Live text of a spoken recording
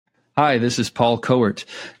Hi, this is Paul Kowert,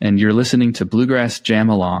 and you're listening to Bluegrass Jam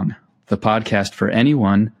Along, the podcast for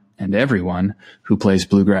anyone and everyone who plays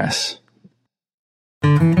bluegrass.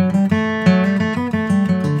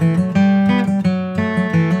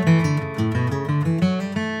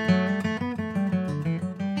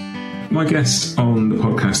 My guest on the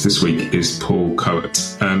podcast this week is Paul Kowert.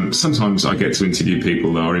 Sometimes I get to interview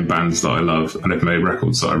people that are in bands that I love and have made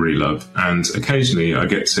records that I really love. And occasionally I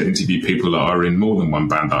get to interview people that are in more than one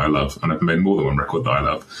band that I love and have made more than one record that I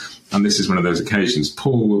love. And this is one of those occasions.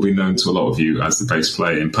 Paul will be known to a lot of you as the bass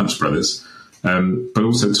player in Punch Brothers, but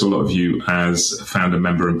also to a lot of you as a founder,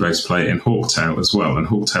 member and bass player in Hawktail as well. And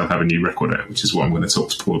Hawktail have a new record out, which is what I'm going to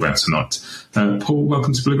talk to Paul about tonight. Paul,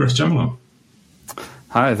 welcome to Bluegrass Jam Along.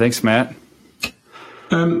 Hi, thanks, Matt.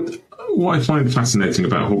 What I find fascinating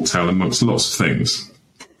about Hawktail, amongst lots of things,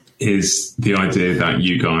 is the idea that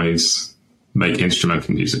you guys make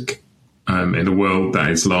instrumental music in a world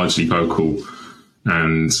that is largely vocal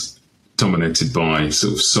and dominated by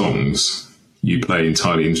sort of songs. You play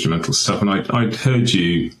entirely instrumental stuff, and I'd heard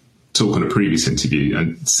you talk on a previous interview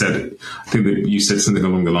and said, I think that you said something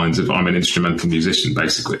along the lines of, I'm an instrumental musician,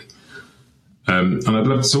 basically. And I'd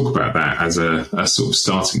love to talk about that as a sort of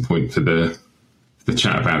starting point for the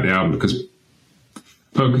chat about the album, because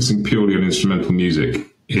focusing purely on instrumental music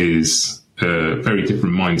is a very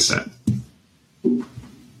different mindset.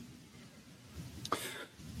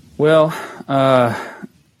 Well,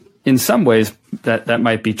 in some ways that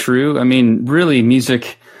might be true. I mean, really,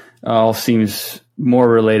 music all seems more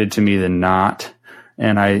related to me than not.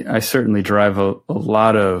 And I certainly derive a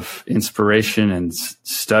lot of inspiration and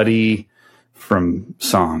study from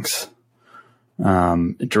songs,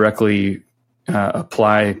 directly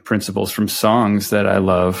apply principles from songs that I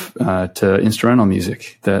love to instrumental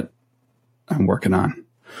music that I'm working on.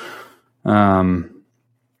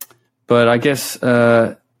 But I guess,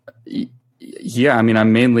 yeah, I mean,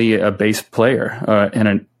 I'm mainly a bass player and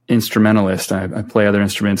an instrumentalist. I play other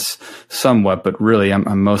instruments somewhat, but really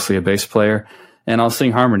I'm mostly a bass player, and I'll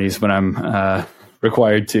sing harmonies when I'm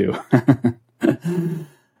required to.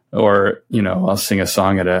 Or, I'll sing a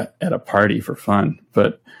song at a party for fun.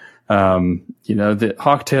 But, the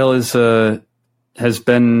Hawktail has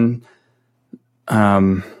been,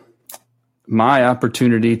 my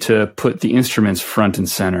opportunity to put the instruments front and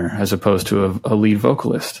center as opposed to a lead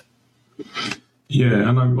vocalist. Yeah.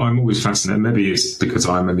 And I'm always fascinated. Maybe it's because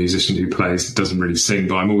I'm a musician who plays, doesn't really sing,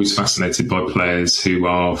 but I'm always fascinated by players who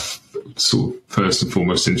are sort of first and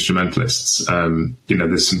foremost instrumentalists.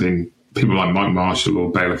 There's something, people like Mike Marshall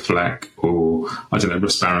or Bela Fleck or,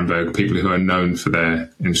 Russ Barenberg, people who are known for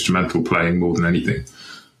their instrumental playing more than anything.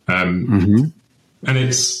 And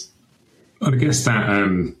it's, I guess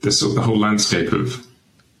that the sort of the whole landscape of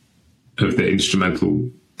the instrumental,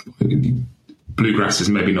 bluegrass is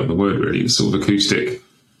maybe not the word really, it's sort of acoustic.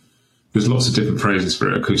 There's lots of different phrases for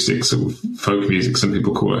it, acoustic sort of folk music. Some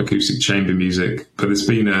people call it acoustic chamber music, but there's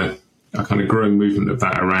been a kind of growing movement of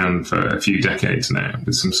that around for a few decades now,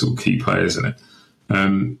 with some sort of key players in it.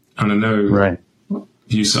 And I know, right.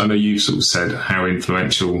 I know you sort of said how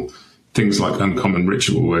influential things like Uncommon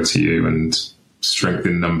Ritual were to you, and Strength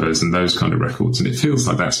in Numbers and those kind of records. And it feels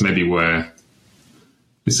like that's maybe where,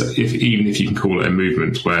 even if you can call it a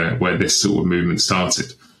movement, where this sort of movement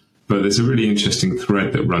started. But there's a really interesting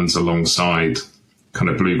thread that runs alongside kind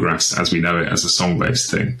of bluegrass as we know it, as a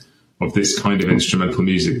song-based thing, of this kind of instrumental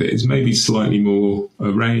music that is maybe slightly more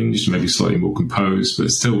arranged, maybe slightly more composed, but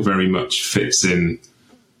still very much fits in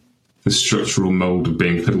the structural mold of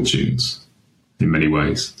being fiddle tunes in many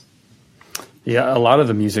ways. Yeah, a lot of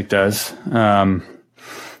the music does.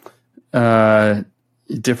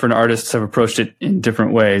 Different artists have approached it in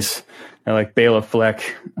different ways. I like Bela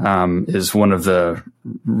Fleck is one of the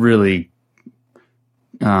really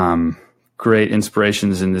great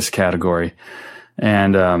inspirations in this category.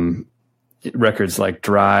 And records like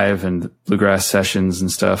Drive and Bluegrass Sessions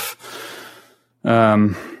and stuff.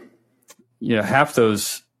 Half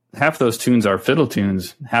those tunes are fiddle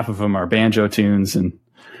tunes. Half of them are banjo tunes. And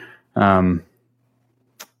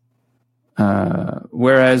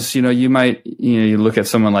whereas, you might, you look at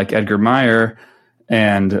someone like Edgar Meyer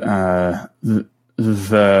and the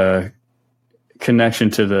connection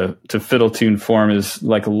to fiddle tune form is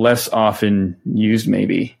like less often used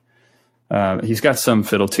maybe. He's got some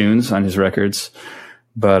fiddle tunes on his records,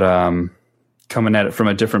 but coming at it from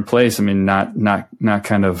a different place. I mean, not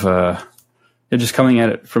kind of they're just coming at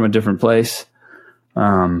it from a different place.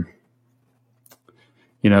 David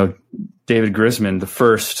Grisman, the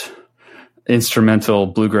first instrumental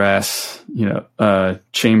bluegrass,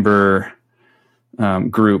 chamber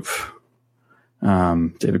group,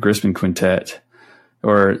 David Grisman Quintet.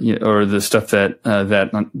 or the stuff that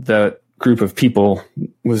that group of people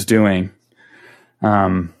was doing,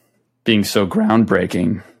 being so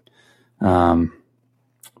groundbreaking.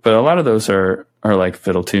 But a lot of those are like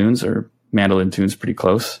fiddle tunes or mandolin tunes, pretty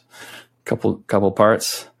close. Couple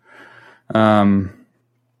parts,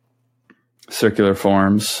 circular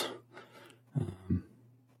forms.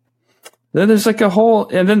 Then there's like a whole,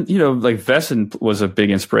 and then, like Wesen was a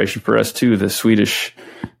big inspiration for us too, the Swedish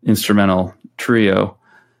instrumental trio.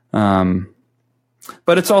 But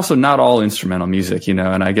it's also not all instrumental music, and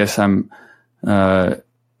I guess a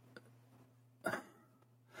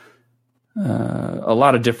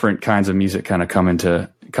lot of different kinds of music kind of come into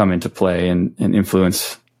play and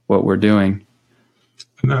influence what we're doing.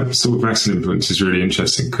 And that sort of Western influence is really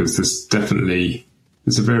interesting because there's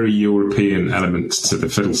a very European element to the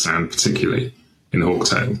fiddle sound, particularly in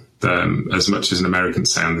Hawktail. As much as an American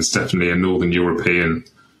sound, there's definitely a Northern European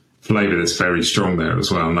flavour that's very strong there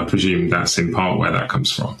as well. And I presume that's in part where that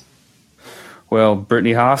comes from. Well,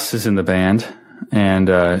 Brittany Haas is in the band,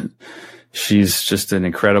 and she's just an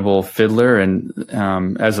incredible fiddler. And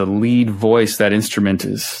as a lead voice, that instrument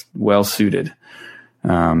is well suited.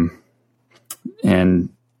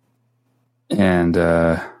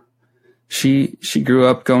 She grew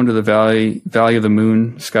up going to the Valley of the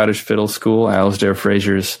Moon Scottish Fiddle School, Alasdair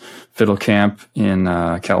Fraser's fiddle camp in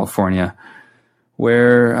California,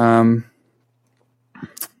 where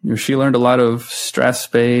she learned a lot of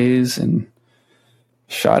strathspeys and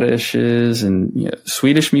schottisches and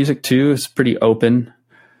Swedish music too. It's pretty open,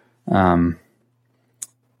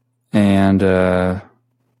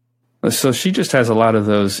 so she just has a lot of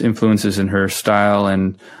those influences in her style,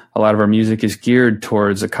 and a lot of our music is geared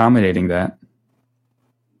towards accommodating that.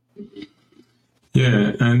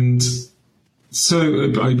 Yeah, and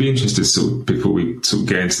so I'd be interested, before we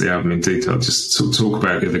get into the album in detail, just talk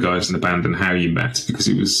about the other guys in the band and how you met,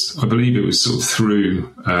 because I believe it was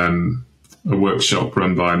through a workshop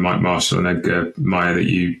run by Mike Marshall and Edgar Meyer that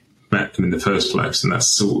you met them in the first place, and that's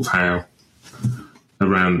sort of how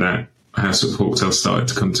Hawktail started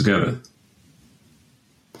to come together.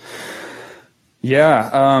 Yeah,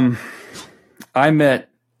 I met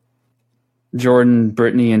Jordan,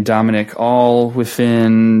 Brittany, and Dominic all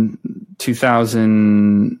within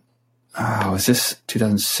 2000. Is this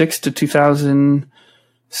 2006 to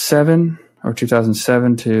 2007, or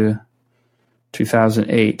 2007 to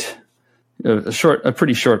 2008? A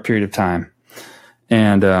pretty short period of time,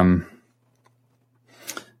 and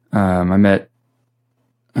I met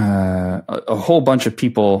a whole bunch of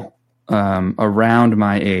people around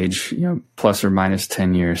my age, plus or minus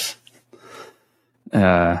 10 years,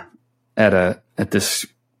 at this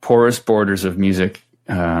Porous Borders of Music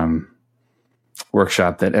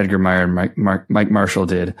workshop that Edgar Meyer and Mike Marshall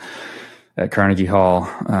did at Carnegie Hall.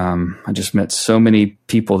 I just met so many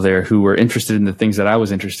people there who were interested in the things that I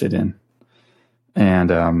was interested in,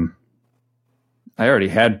 and I already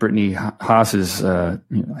had Brittany Haas's, I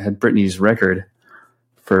had Brittany's record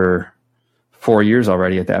for 4 years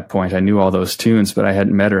already at that point. I knew all those tunes, but I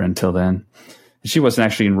hadn't met her until then. She wasn't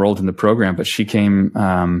actually enrolled in the program, but she came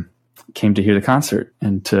to hear the concert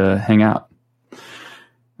and to hang out.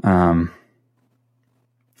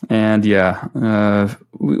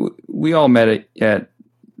 We all met at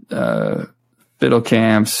fiddle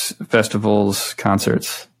camps, festivals,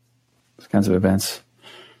 concerts, those kinds of events.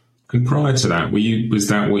 And prior to that, was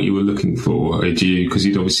that what you were looking for? Because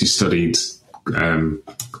you'd obviously studied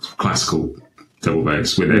classical double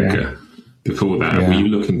bass with Edgar before that. Yeah. Were you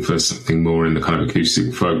looking for something more in the kind of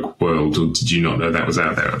acoustic folk world, or did you not know that was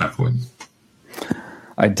out there at that point?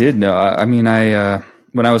 I did know. I mean,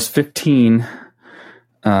 when I was 15,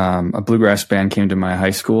 a bluegrass band came to my high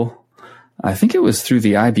school. I think it was through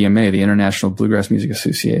the IBMA, the International Bluegrass Music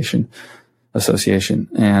Association,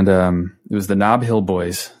 and it was the Nob Hill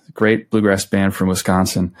Boys, a great bluegrass band from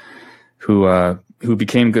Wisconsin, who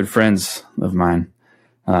became good friends of mine.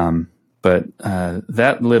 But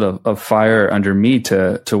that lit a fire under me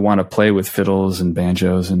to want to play with fiddles and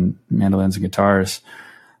banjos and mandolins and guitars.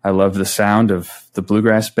 I loved the sound of the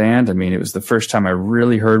bluegrass band. I mean, it was the first time I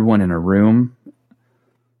really heard one in a room,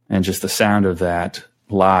 and just the sound of that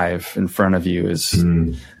live in front of you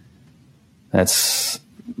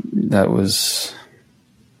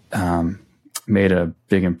made a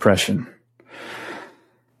big impression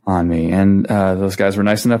on me. And those guys were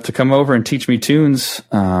nice enough to come over and teach me tunes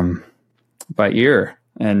by ear,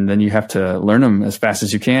 and then you have to learn them as fast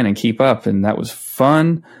as you can and keep up. And that was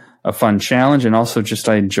fun, a fun challenge, and also just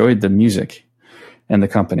I enjoyed the music and the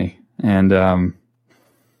company. And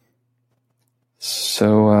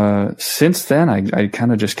so since then, I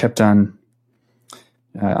kind of just kept on,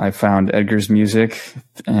 I found Edgar's music,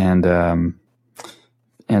 and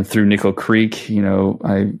through Nickel Creek,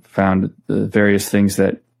 I found the various things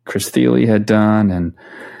that Chris Thiele had done,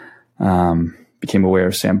 and became aware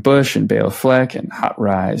of Sam Bush and Bela Fleck and Hot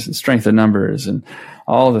Rise and Strength of Numbers and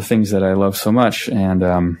all the things that I love so much, and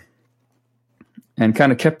kind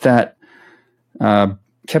of kept that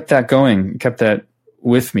going, kept that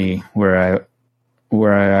with me where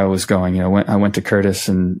I was going. I went to Curtis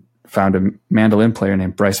and found a mandolin player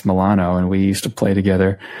named Bryce Milano, and we used to play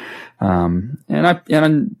together. And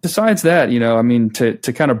besides that,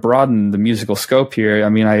 to kind of broaden the musical scope here,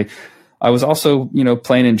 I was also,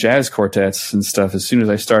 playing in jazz quartets and stuff as soon as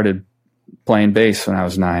I started playing bass when I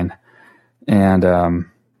was 9, and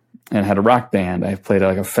had a rock band. I played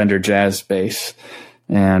like a Fender jazz bass,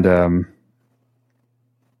 and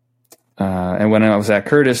when I was at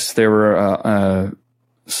Curtis, there were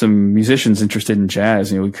some musicians interested in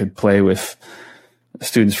jazz. We could play with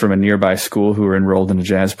students from a nearby school who were enrolled in a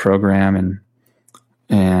jazz program,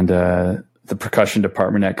 and the percussion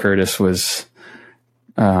department at Curtis was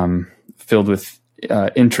filled with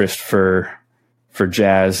interest for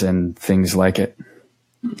jazz and things like it.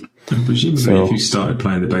 And presumably, if you started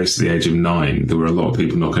playing the bass at the age of 9, there were a lot of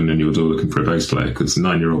people knocking on your door looking for a bass player, because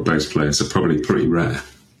 9-year-old bass players are probably pretty rare.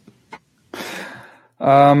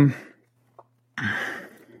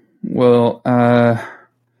 Well,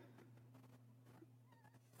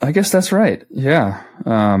 I guess that's right. Yeah.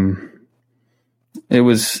 It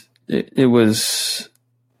was,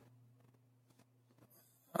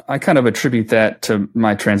 I kind of attribute that to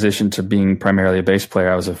my transition to being primarily a bass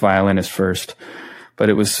player. I was a violinist first, but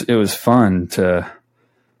it was fun to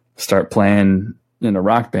start playing in a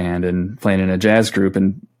rock band and playing in a jazz group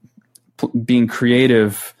and being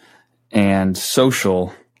creative and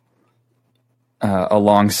social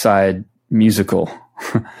alongside musical.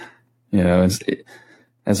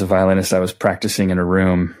 As a violinist, I was practicing in a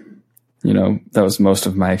room. That was most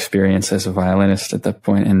of my experience as a violinist at that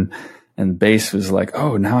point. And bass was like,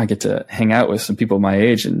 oh, now I get to hang out with some people my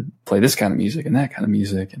age and play this kind of music and that kind of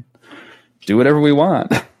music and do whatever we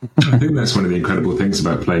want. I think that's one of the incredible things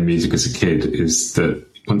about playing music as a kid, is that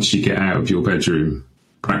once you get out of your bedroom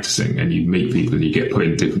practicing and you meet people and you get put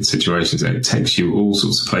in different situations, and it takes you all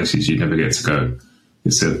sorts of places you never get to go.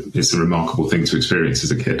 It's a remarkable thing to experience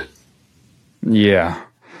as a kid. Yeah.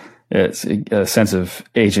 It's a sense of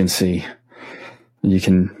agency. You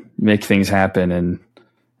can make things happen and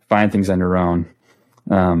find things on your own.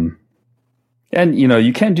 And,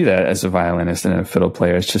 you can do that as a violinist and a fiddle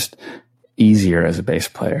player. It's just easier as a bass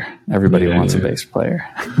player. Everybody wants a bass player.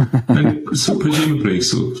 And so presumably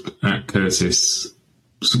at Curtis,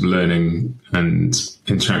 learning and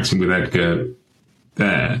interacting with Edgar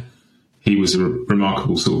there, he was a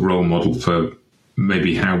remarkable role model for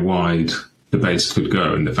maybe how wide the bass could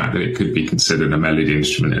go, and the fact that it could be considered a melody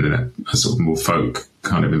instrument in a more folk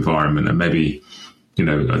kind of environment. And maybe, I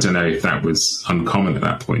don't know if that was uncommon at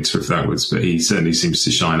that point, or if that was, but he certainly seems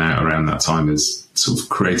to shine out around that time as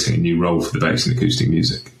creating a new role for the bass in acoustic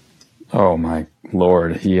music. Oh my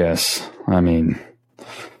Lord, yes. I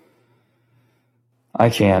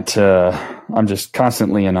can't, I'm just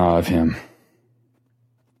constantly in awe of him.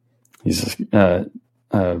 He's a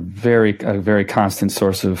very constant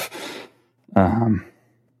source of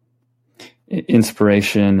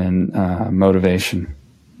inspiration and motivation.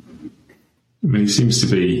 He seems to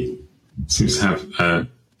have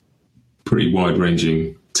pretty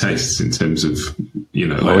wide-ranging tastes in terms of,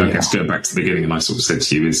 I guess going back to the beginning, and I said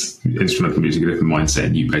to you, is instrumental music a different mindset?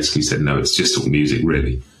 And you basically said, no, it's just all music,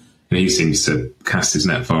 really. And he seems to cast his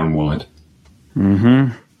net far and wide.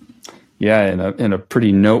 Mm-hmm. Yeah, in a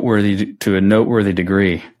pretty noteworthy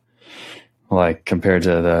degree, like compared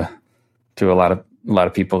to a lot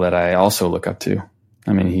of people that I also look up to.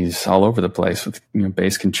 He's all over the place with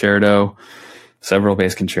bass concerto, several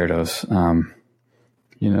bass concertos,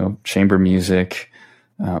 chamber music,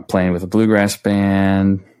 playing with a bluegrass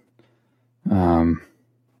band. You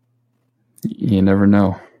never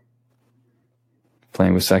know.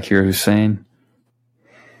 Playing with Zakir Hussain.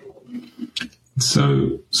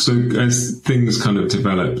 So as things kind of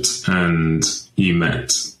developed and you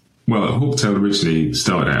met, Hawktail originally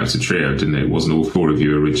started out as a trio, didn't it? It wasn't all four of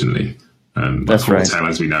you originally. That's right. Hawktail,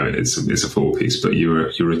 as we know it, it's a four-piece, but you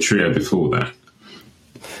were a trio before that.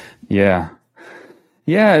 Yeah.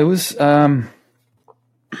 Yeah, it was a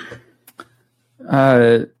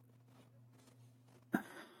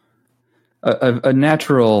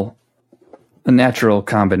natural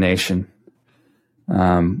combination.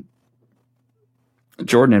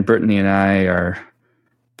 Jordan and Brittany and I are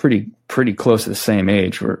pretty close to the same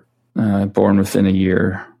age. We're born within a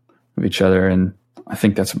year of each other, and I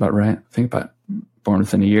think that's about right. I think about born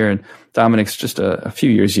within a year, and Dominic's just a few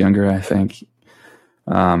years younger, I think.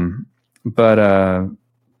 Yeah,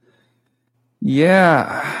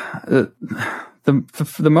 the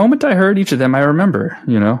moment I heard each of them, I remember,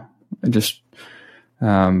 I just,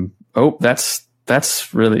 that's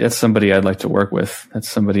somebody I'd like to work with. That's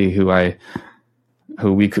somebody who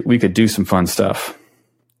we could do some fun stuff.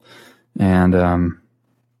 And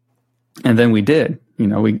then we did,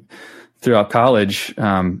 throughout college,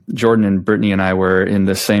 Jordan and Brittany and I were in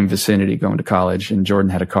the same vicinity going to college, and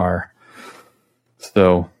Jordan had a car.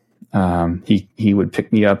 So, he would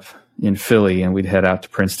pick me up in Philly, and we'd head out to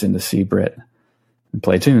Princeton to see Britt and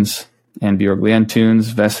play tunes, and Björk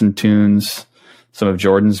tunes, Wesson tunes, some of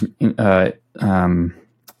Jordan's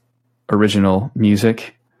original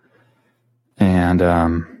music, and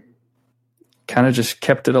kind of just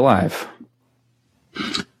kept it alive.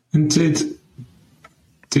 And did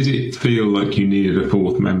it feel like you needed a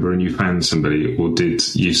fourth member and you found somebody, or did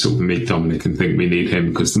you sort of meet Dominic and think we need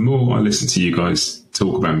him? Because the more I listen to you guys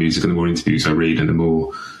talk about music and the more interviews I read and the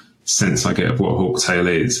more sense I get of what Hawktail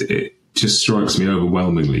is, it just strikes me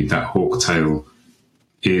overwhelmingly that Hawktail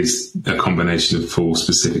is a combination of four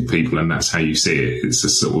specific people, and that's how you see it. It's a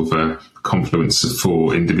sort of a confluence of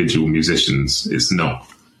four individual musicians.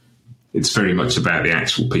 It's very much about the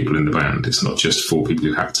actual people in the band. It's not just four people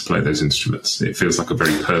who have to play those instruments. It feels like a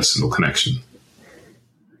very personal connection.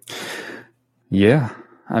 Yeah.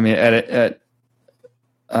 I mean,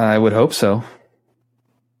 I would hope so.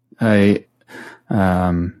 At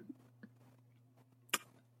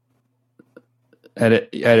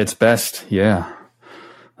its best, yeah.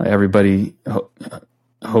 Everybody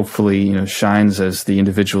hopefully, shines as the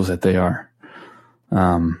individuals that they are.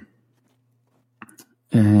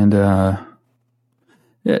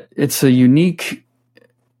 It's a unique,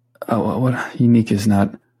 what unique is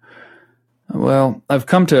not, well, I've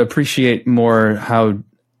come to appreciate more how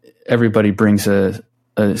everybody brings a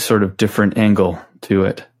sort of different angle to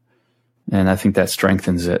it. And I think that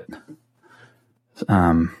strengthens it.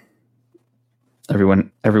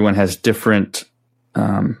 Everyone has different,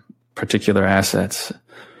 particular assets,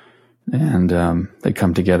 and they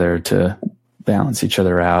come together to balance each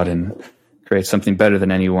other out and create something better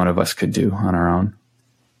than any one of us could do on our own.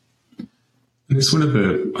 And it's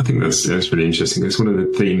I think that's really interesting. It's one of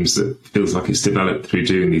the themes that feels like it's developed through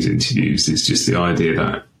doing these interviews. It's just the idea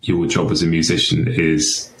that your job as a musician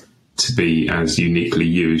is to be as uniquely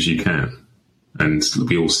you as you can. And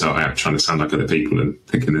we all start out trying to sound like other people and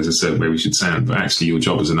thinking there's a certain way we should sound. But actually your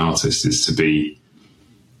job as an artist is to be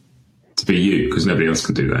you, because nobody else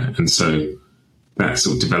can do that. And so that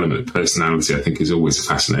sort of development of personality, I think, is always a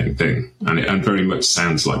fascinating thing. And very much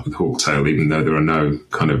sounds like with Hawktail, even though there are no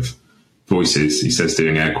kind of voices, he says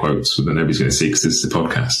doing air quotes that nobody's going to see because this is a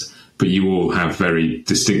podcast, but you all have very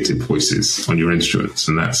distinctive voices on your instruments,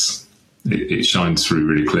 and it shines through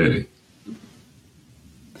really clearly.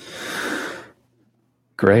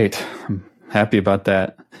 Great. I'm happy about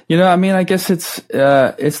that. I mean, I guess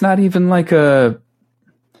it's not even like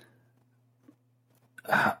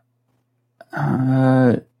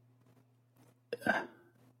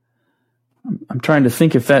I'm trying to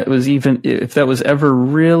think if that was ever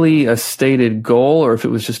really a stated goal, or if it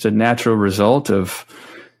was just a natural result of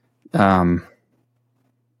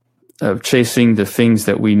chasing the things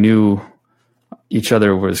that we knew each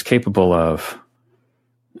other was capable of.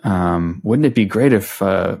 Wouldn't it be great if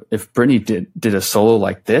Brittany did a solo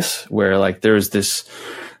like this, where like there's this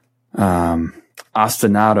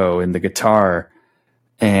ostinato in the guitar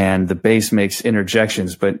and the bass makes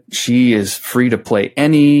interjections, but she is free to play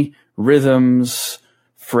any rhythms,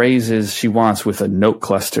 phrases she wants with a note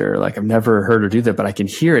cluster. Like, I've never heard her do that, but I can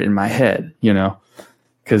hear it in my head,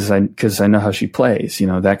 because I know how she plays,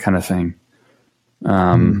 that kind of thing.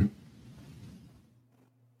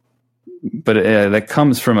 But that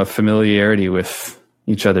comes from a familiarity with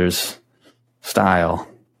each other's style.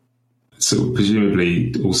 So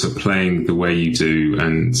presumably also playing the way you do,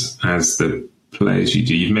 and as the players you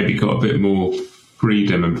do, you've maybe got a bit more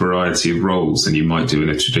freedom and variety of roles than you might do in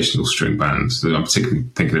a traditional string band. So I'm particularly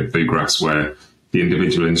thinking of bluegrass, where the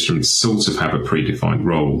individual instruments sort of have a predefined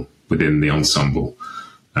role within the ensemble.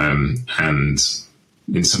 And in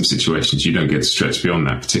some situations you don't get to stretch beyond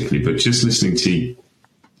that particularly, but just listening to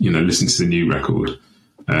the new record,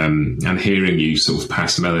 and hearing you sort of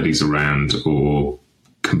pass melodies around or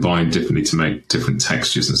combine differently to make different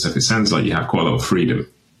textures and stuff, it sounds like you have quite a lot of freedom.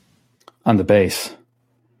 On the bass.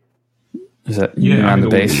 Is that on the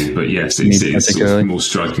bass? But yes, it's sort of more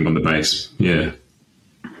striking on the bass. Yeah.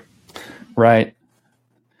 Right.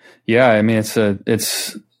 Yeah, I mean it's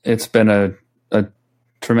been a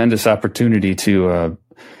tremendous opportunity to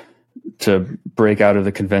break out of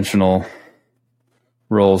the conventional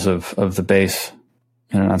roles of the bass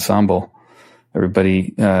in an ensemble.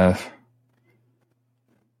 Everybody, I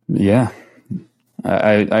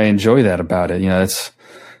enjoy that about it.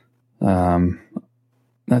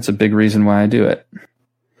 That's a big reason why I do it.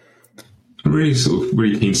 I'm really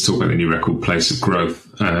keen to talk about the new record, Place of Growth.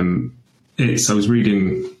 I was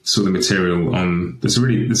reading sort of material on.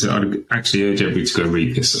 I'd actually urge everybody to go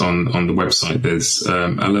read this on the website. There's a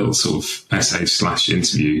little sort of essay /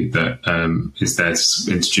 interview that is there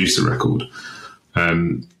to introduce the record,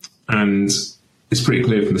 and it's pretty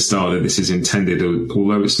clear from the start that this is intended,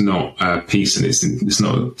 although it's not a piece and it's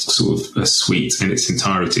not sort of a suite in its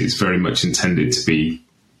entirety. It's very much intended to be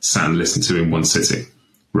sat and listened to in one sitting,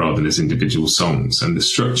 rather than as individual songs. And the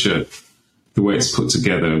structure, the way it's put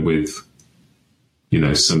together with,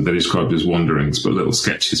 some they're described as wanderings, but little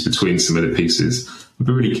sketches between some of the pieces. I'd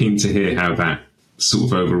be really keen to hear how that sort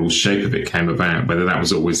of overall shape of it came about, whether that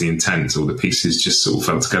was always the intent or the pieces just sort of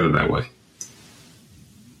fell together that way.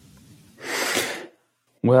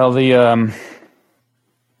 Well, the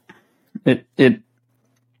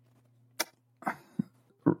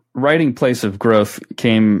writing Place of Growth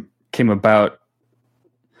came about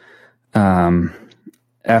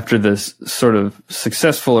after this sort of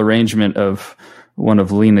successful arrangement of one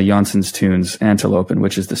of Lena Jansson's tunes, Antelopen,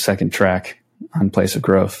 which is the second track on Place of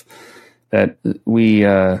Growth. That we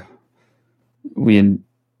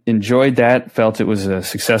enjoyed that, felt it was a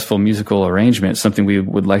successful musical arrangement, something we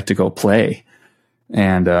would like to go play.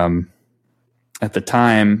 And at the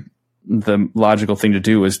time, the logical thing to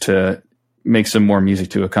do was to make some more music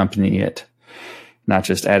to accompany it, not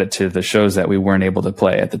just add it to the shows that we weren't able to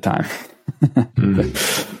play at the time.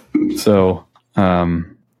 So,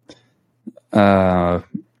 and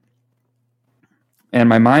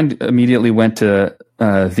my mind immediately went to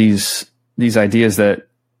these ideas that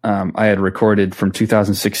I had recorded from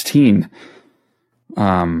 2016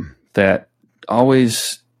 that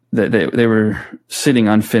always that they were sitting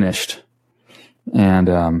unfinished,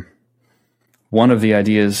 and one of the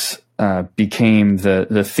ideas became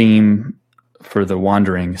the theme for the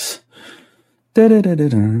Wanderings. That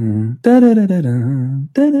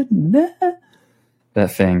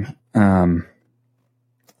thing, and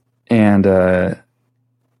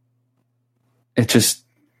it just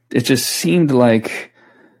seemed like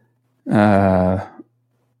that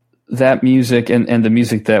music and the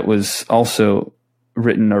music that was also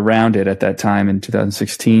written around it at that time in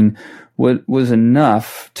 2016 was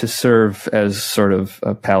enough to serve as sort of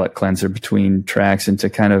a palate cleanser between tracks, and to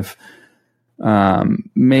kind of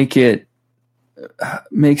make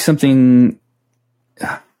something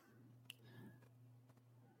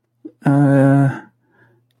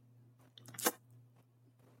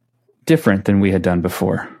different than we had done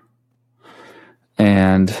before.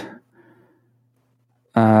 And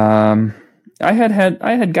I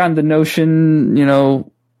had gotten the notion,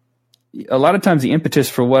 a lot of times the impetus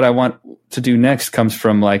for what I want to do next comes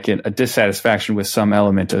from like a dissatisfaction with some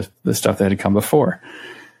element of the stuff that had come before.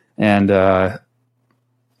 And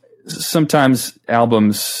sometimes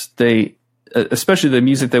albums, especially the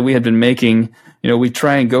music that we had been making, we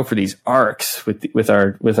try and go for these arcs with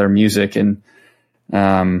our music, and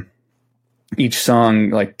each song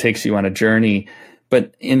like takes you on a journey.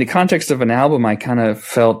 But in the context of an album, I kind of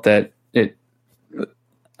felt that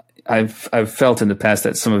I've felt in the past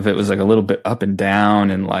that some of it was like a little bit up and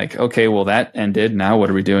down, and like, okay, well that ended. Now what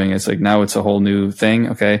are we doing? It's like, now it's a whole new thing.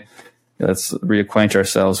 Okay, let's reacquaint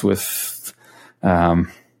ourselves with,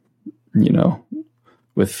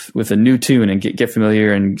 with a new tune and get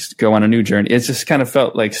familiar and go on a new journey. It just kind of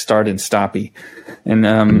felt like start and stoppy. And,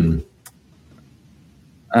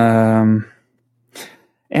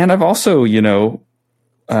 and I've also,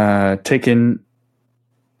 taken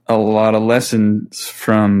a lot of lessons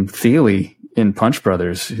from Thiele in Punch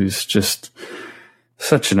Brothers, who's just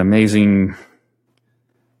such an amazing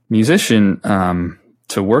musician,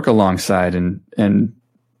 to work alongside and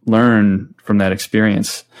learn from that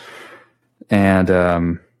experience.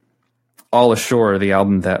 And All Ashore, the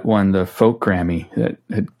album that won the Folk Grammy that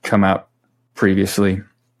had come out previously,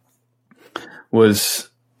 was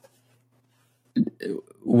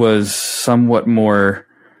somewhat more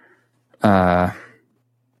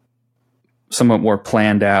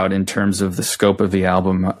planned out in terms of the scope of the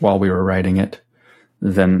album while we were writing it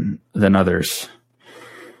than others.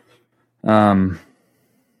 And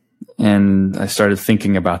I started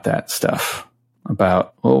thinking about that stuff,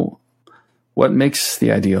 about, what makes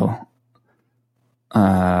the ideal?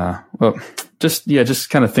 Just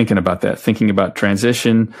kind of thinking about that, thinking about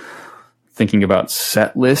transition, thinking about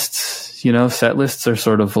set lists. Set lists are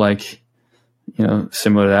sort of like,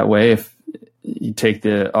 similar that way. If you take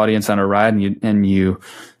the audience on a ride and you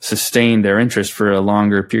sustain their interest for a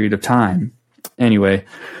longer period of time. Anyway,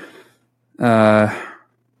 I'm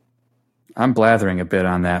blathering a bit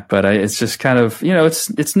on that, but it's just kind of,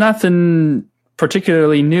 it's nothing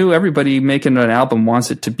particularly new. Everybody making an album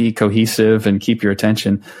wants it to be cohesive and keep your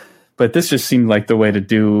attention, but this just seemed like the way to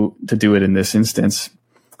do it in this instance.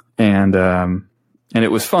 And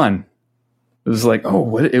it was fun. It was like,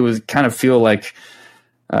 it was kind of feel like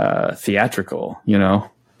theatrical,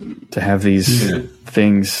 to have these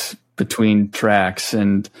things between tracks.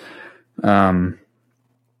 And in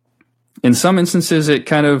some instances, it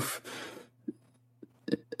kind of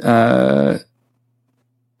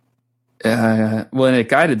it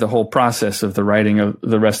guided the whole process of the writing of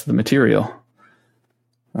the rest of the material.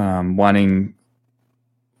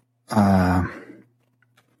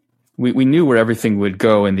 We knew where everything would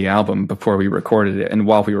go in the album before we recorded it, and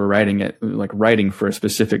while we were writing it, like writing for a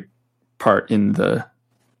specific part in the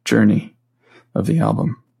journey of the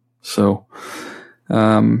album. So,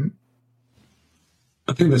 I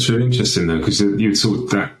think that's really interesting though, because you sort of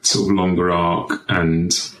that sort of longer arc,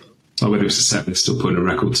 and whether it's a set list or putting a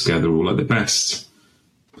record together, or like the best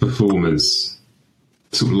performers,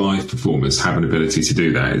 sort of live performers, have an ability to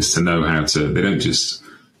do that. Is to know how to. They don't just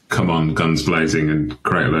come on guns blazing and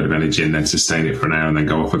create a load of energy and then sustain it for an hour and then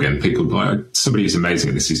go off again. Somebody who's amazing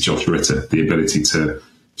at this is Josh Ritter. The ability to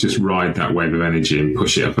just ride that wave of energy and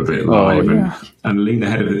push it up a bit live and lean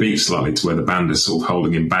ahead of the beat slightly to where the band is sort of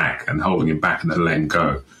holding him back and then let him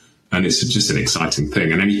go. And it's just an exciting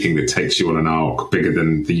thing. And anything that takes you on an arc bigger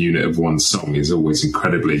than the unit of one song is always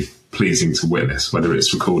incredibly pleasing to witness, whether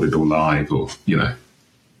it's recorded or live or,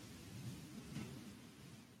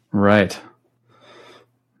 Right.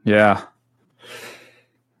 Yeah.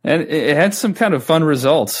 And it had some kind of fun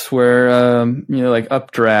results where, like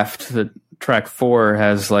Updraft, the track 4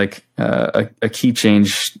 has like a key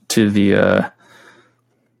change to the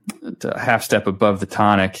half step above the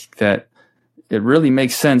tonic that it really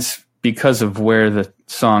makes sense because of where the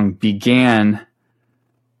song began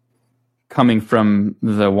coming from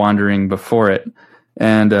the wandering before it.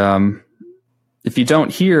 And if you don't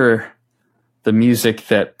hear the music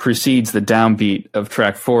that precedes the downbeat of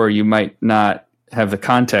track 4, you might not have the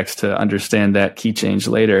context to understand that key change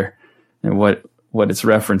later and what it's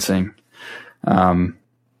referencing. But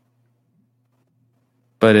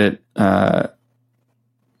it,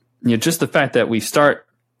 just the fact that we start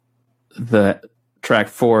the track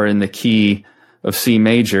 4 in the key of C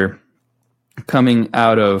major, coming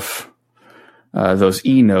out of those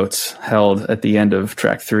E notes held at the end of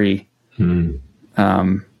track 3,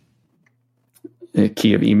 the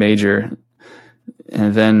key of E major,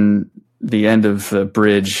 and then the end of the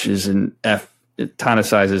bridge is in F. It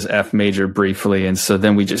tonicizes F major briefly, and so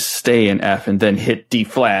then we just stay in F and then hit D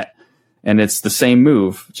flat, and it's the same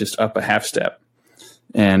move, just up a half step.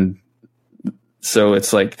 And so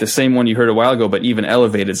it's like the same one you heard a while ago, but even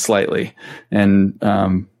elevated slightly. And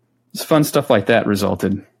it's fun stuff like that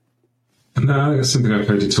resulted. And that's something I've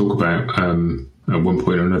heard you talk about at one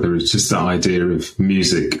point or another, is just the idea of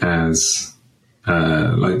music as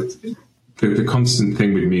like the constant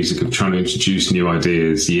thing with music of trying to introduce new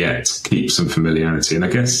ideas yet keep some familiarity. And I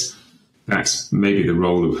guess that's maybe the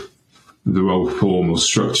role form or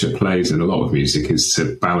structure plays in a lot of music, is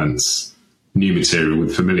to balance new material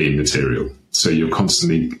with familiar material. So you're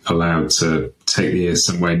constantly allowed to take the ear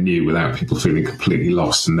somewhere new without people feeling completely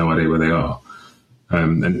lost and no idea where they are.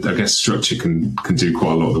 And I guess structure can do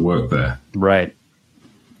quite a lot of the work there. Right.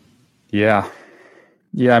 Yeah.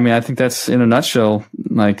 Yeah, I mean, I think that's, in a nutshell,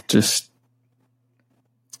 like just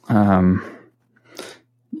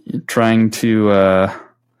trying to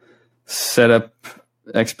set up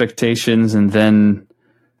expectations and then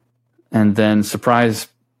surprise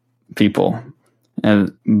people,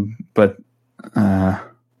 but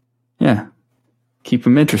keep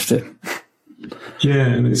them interested. Yeah,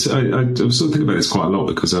 and I was sort of thinking about this quite a lot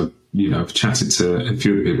because I've chatted to a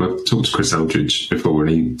few of the people. I've talked to Chris Eldridge before, and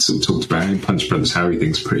he sort of talked about in Punch Brothers how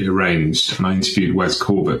everything's pretty arranged. And I interviewed Wes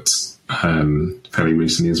Corbett fairly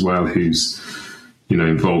recently as well, who's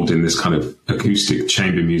involved in this kind of acoustic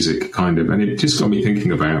chamber music kind of, and it just got me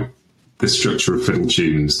thinking about the structure of fiddle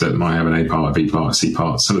tunes that might have an A part, a B part, a C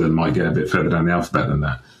part. Some of them might get a bit further down the alphabet than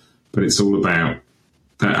that, but it's all about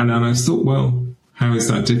that. And I thought, well, how is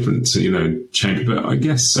that different to, chamber? But I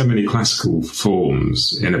guess so many classical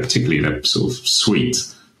forms, particularly in a sort of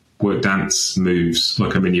suite, where dance moves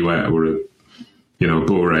like a minuet or a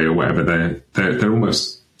bourrée or whatever, they're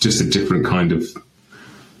almost just a different kind of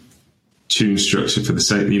tune structure for the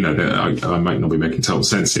same, I might not be making total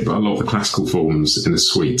sense here, but a lot of the classical forms in the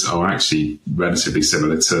suite are actually relatively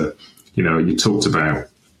similar to, you talked about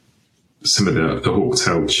some of the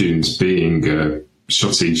Hawktail tunes being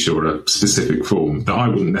schottische or a specific form that I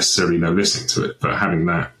wouldn't necessarily know listening to it, but having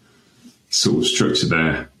that sort of structure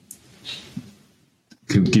there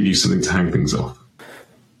can give you something to hang things off.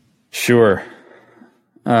 Sure.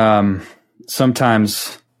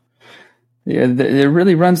 Sometimes it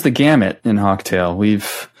really runs the gamut in Hawktail.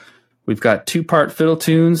 We've got 2-part fiddle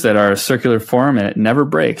tunes that are a circular form and it never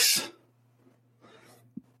breaks.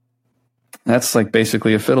 That's like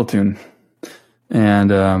basically a fiddle tune.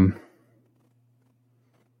 And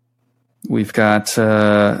we've got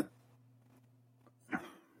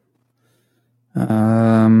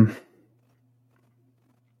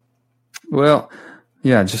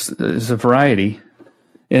just there's a variety.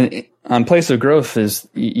 And on Place of Growth is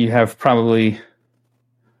you have probably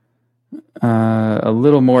a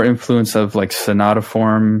little more influence of like sonata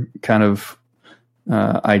form kind of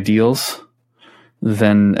ideals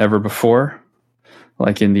than ever before,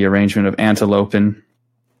 like in the arrangement of Antilopen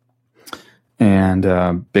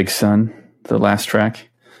and Big Sun, the last track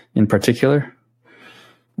in particular.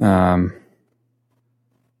 Trying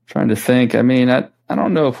to think. I mean, I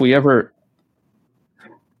don't know if we ever.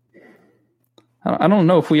 I don't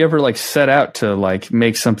know if we ever like set out to like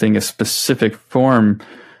make something a specific form,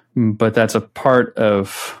 but that's a part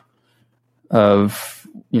of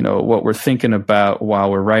what we're thinking about while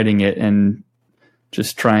we're writing it and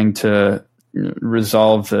just trying to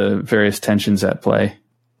resolve the various tensions at play.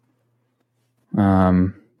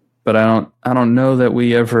 But I don't know that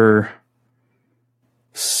we ever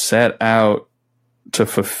set out to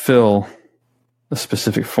fulfill a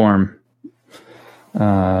specific form.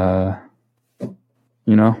 I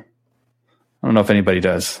don't know if anybody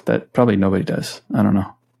does. That probably nobody does. I don't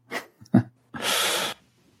know.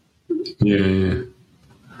 Yeah.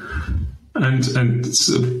 And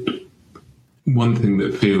so one thing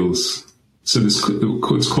that feels so there's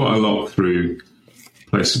quite a lot through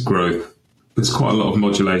Place of Growth. There's quite a lot of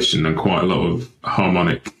modulation and quite a lot of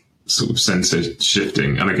harmonic sort of sensor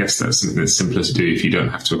shifting, and I guess that's something that's simpler to do if you don't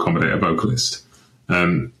have to accommodate a vocalist.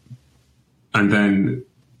 And then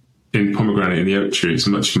in Pomegranate and the Oak Tree, it's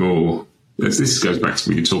much more. This goes back to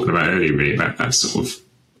what you were talking about earlier, really, about that sort of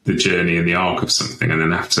the journey and the arc of something, and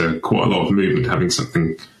then after quite a lot of movement, having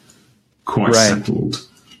something quite settled.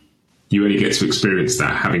 You only get to experience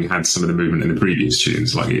that having had some of the movement in the previous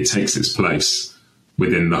tunes. Like it takes its place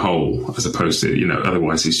within the whole, as opposed to,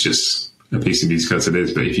 otherwise it's just a piece of music as it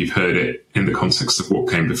is. But if you've heard it in the context of what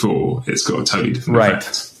came before, it's got a totally different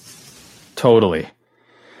effect. Totally.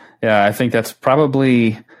 Yeah, I think that's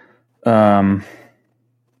probably,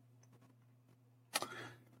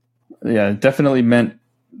 definitely meant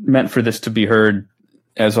for this to be heard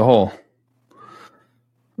as a whole.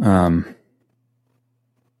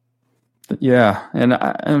 Yeah, and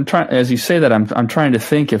I'm trying, as you say that, I'm trying to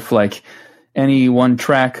think if like any one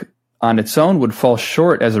track on its own would fall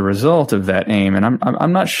short as a result of that aim, and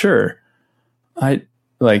I'm not sure. I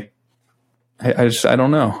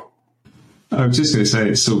don't know. I was just going to say,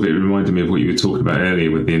 it reminded me of what you were talking about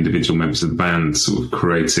earlier with the individual members of the band sort of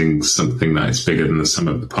creating something that is bigger than the sum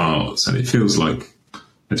of the parts, and it feels like,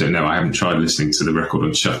 I don't know, I haven't tried listening to the record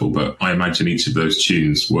on shuffle, but I imagine each of those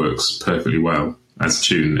tunes works perfectly well as a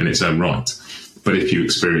tune in its own right. But if you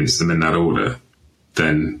experience them in that order,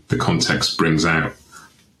 then the context brings out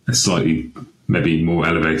a slightly maybe more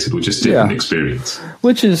elevated or just different experience.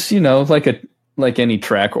 Which is, like any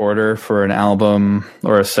track order for an album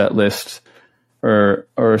or a set list or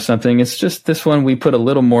something. It's just this one, we put a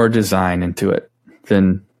little more design into it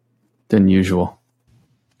than usual.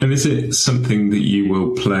 And is it something that you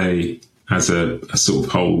will play as a sort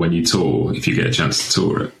of whole when you tour, if you get a chance to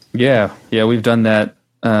tour it? Yeah, we've done that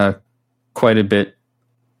quite a bit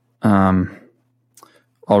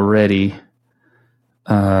already.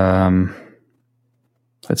 Let's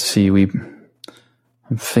see, I'm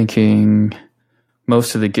thinking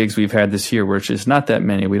most of the gigs we've had this year, which is not that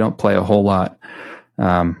many, we don't play a whole lot.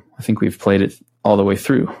 I think we've played it all the way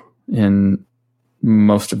through in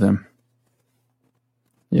most of them.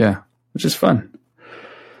 Yeah, which is fun.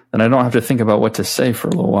 And I don't have to think about what to say for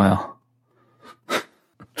a little while.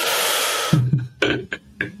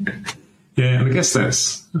 Yeah, and I guess I'm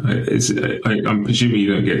presuming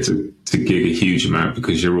you don't get to gig a huge amount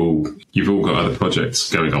because you've all got other projects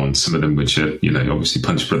going on. Some of them which are, obviously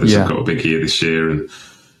Punch Brothers have got a big year this year,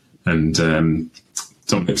 and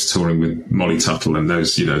Dominic's touring with Molly Tuttle, and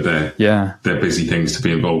those, they're busy things to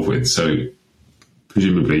be involved with. So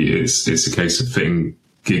presumably it's a case of fitting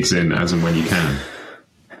gigs in as and when you can.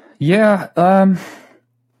 Yeah,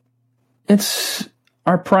 it's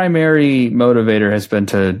our primary motivator has been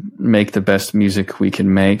to make the best music we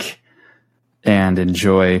can make and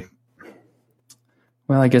enjoy.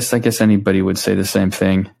 Well, I guess anybody would say the same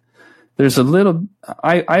thing. There's a little.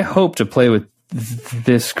 I hope to play with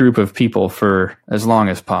this group of people for as long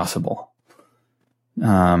as possible.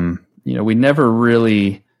 We never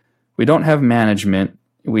really. We don't have management.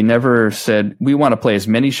 We never said we want to play as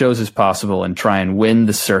many shows as possible and try and win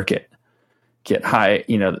the circuit, get high,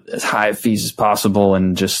 as high fees as possible,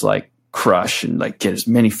 and just like crush and like get as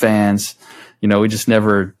many fans. We just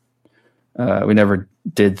never, we never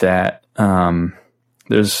did that.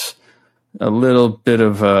 There's a little bit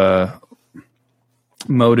of a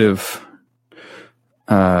motive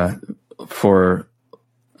for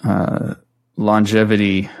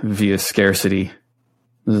longevity via scarcity.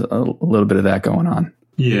 There's a little bit of that going on.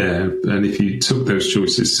 Yeah, and if you took those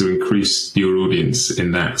choices to increase your audience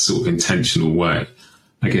in that sort of intentional way,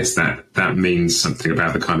 I guess that means something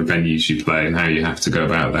about the kind of venues you play and how you have to go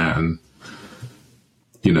about that. And,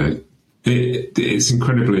 it's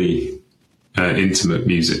incredibly intimate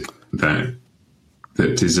music that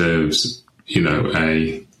deserves,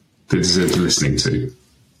 that deserves listening to.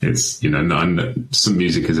 It's, some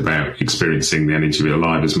music is about experiencing the energy of it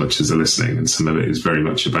live as much as the listening, and some of it is very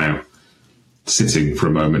much about sitting for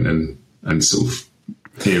a moment and sort of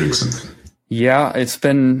hearing something. Yeah, it's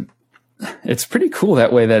pretty cool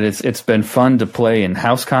that way, that it's been fun to play in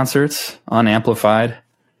house concerts unamplified,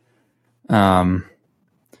 but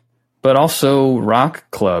also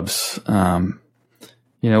rock clubs.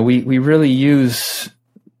 We really use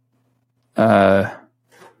the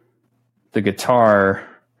guitar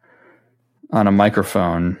on a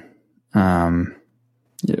microphone.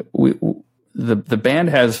 The band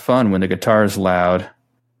has fun when the guitar is loud,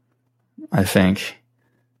 I think,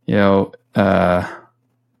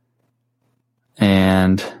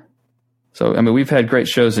 and so, we've had great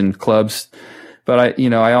shows in clubs, but I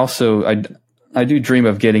do dream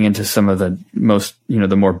of getting into some of the most,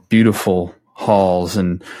 the more beautiful halls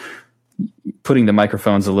and putting the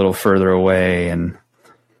microphones a little further away. And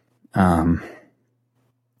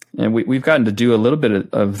we've gotten to do a little bit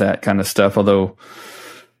of that kind of stuff, although,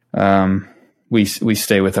 we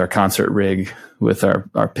stay with our concert rig with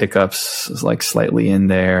our pickups like slightly in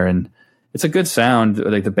there, and it's a good sound.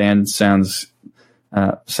 Like the band sounds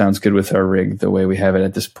good with our rig the way we have it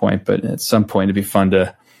at this point. But at some point, it'd be fun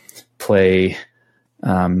to play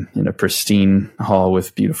in a pristine hall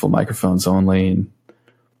with beautiful microphones only.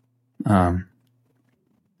 And,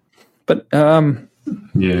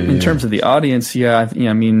 in terms of the audience, it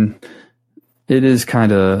is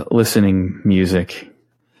kind of listening music.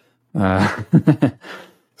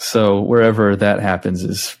 So wherever that happens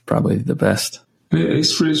is probably the best.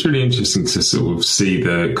 It's really interesting to sort of see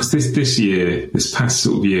because this past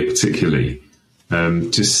sort of year particularly,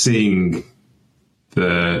 just seeing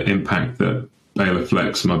the impact that Baylor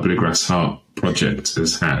Flex, my Bluegrass Heart project,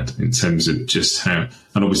 has had in terms of just how,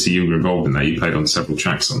 and obviously you were involved in that, you played on several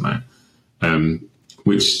tracks on that,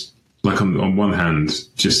 which, like on one hand,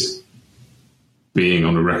 just being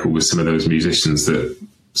on a record with some of those musicians that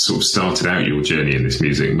sort of started out your journey in this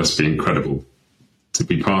music must be incredible to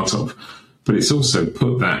be part of. But it's also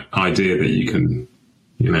put that idea that you can,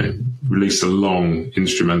 release a long,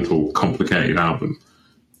 instrumental, complicated album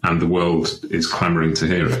and the world is clamoring to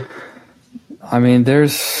hear it.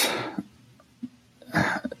 There's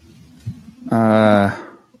how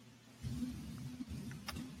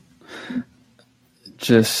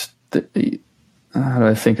do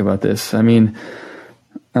I think about this?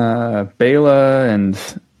 Bela and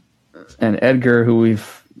Edgar, who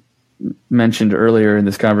we've mentioned earlier in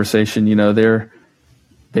this conversation,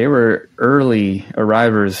 they were early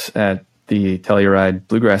arrivers at the Telluride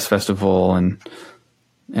Bluegrass Festival and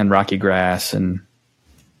Rocky Grass, and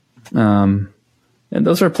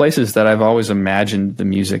those are places that I've always imagined the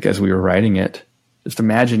music as we were writing it, just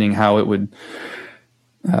imagining how it would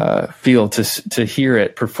feel to hear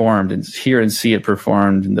it performed and hear and see it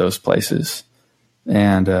performed in those places.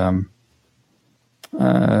 And I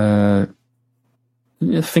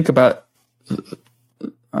think about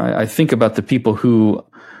the people who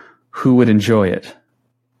would enjoy it,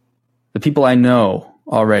 the people I know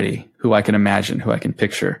already, who I can imagine, who I can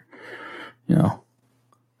picture.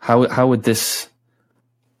 How would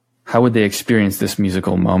they experience this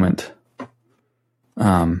musical moment?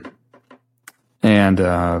 And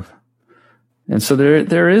so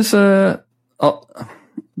there is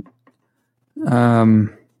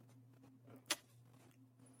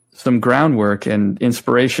some groundwork and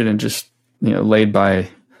inspiration and just, laid by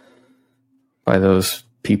those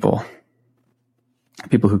people.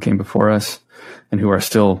 people who came before us and who are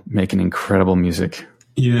still making incredible music.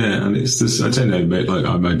 Yeah, and it's this, I don't know, like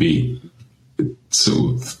I might be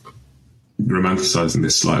sort of romanticizing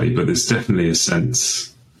this slightly, but there's definitely a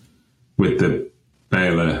sense with the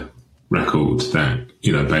Baylor record that,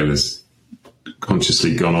 you know, Baylor's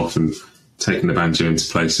consciously gone off and taken the banjo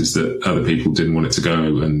into places that other people didn't want it to go,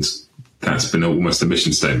 and that's been almost a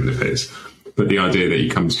mission statement of his. But the idea that he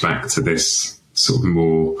comes back to this sort of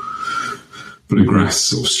more bluegrass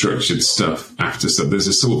sort of structured stuff after stuff, there's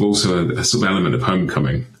a sort of also a sort of element of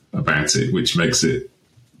homecoming about it, which makes it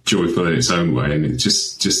joyful in its own way. And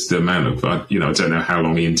it's just the amount of, you know, I don't know how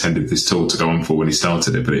long he intended this tour to go on for when he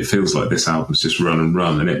started it, but it feels like this album's just run and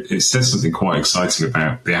run. And it says something quite exciting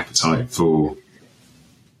about the appetite for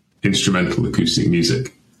instrumental acoustic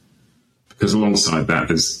music. Because alongside that,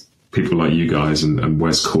 there's people like you guys and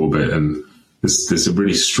Wes Corbett, and there's a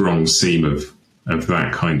really strong seam of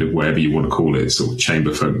that kind of, whatever you want to call it, sort of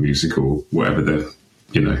chamber folk music or whatever the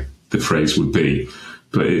phrase would be.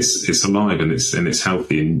 But it's alive and it's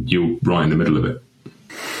healthy, and you're right in the middle of it.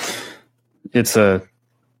 It's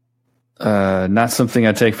not something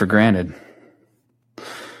I take for granted.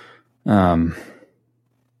 I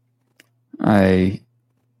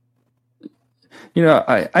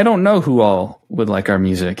don't know who all would like our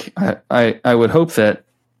music. I would hope that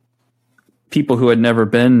people who had never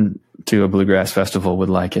been to a bluegrass festival would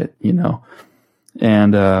like it, you know.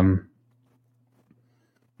 And,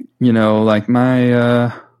 like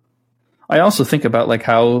I also think about like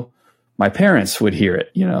how my parents would hear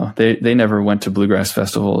it, you know. They never went to bluegrass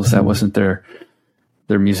festivals. That wasn't their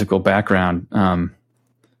musical background.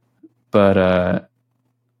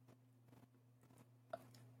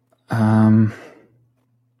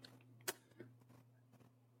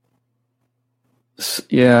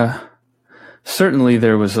 Yeah, certainly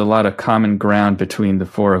there was a lot of common ground between the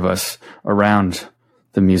four of us around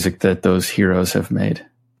the music that those heroes have made.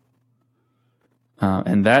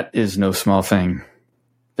 And that is no small thing.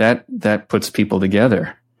 That puts people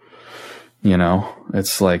together. You know,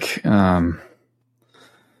 it's like,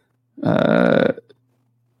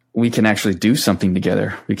 we can actually do something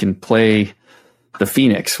together. We can play the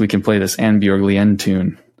Phoenix. We can play this Anne Björklien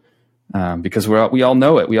tune, because we all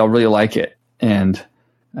know it. We all really like it. And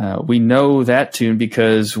we know that tune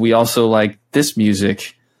because we also like this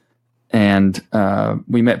music. And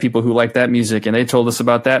we met people who like that music, and they told us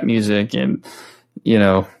about that music. And, you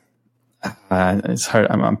know, it's hard.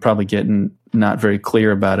 I'm probably getting not very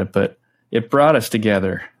clear about it, but it brought us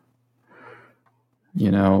together.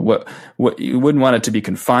 You know, what you wouldn't want it to be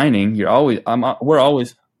confining. We're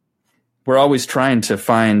always trying to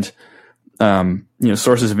find,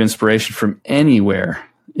 sources of inspiration from anywhere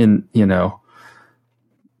in, you know.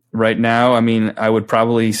 Right now, I mean, I would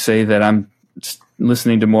probably say that I'm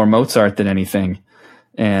listening to more Mozart than anything.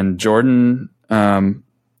 And Jordan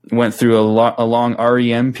went through a long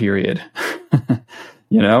REM period.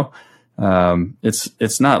 You know,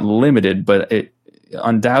 it's not limited, but it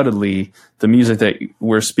undoubtedly the music that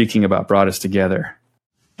we're speaking about brought us together.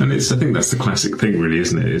 And I think that's the classic thing, really,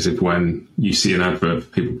 isn't it? Is if when you see an advert for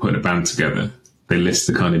people putting a band together, they list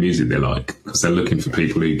the kind of music they like because they're looking for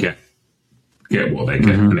people who get what they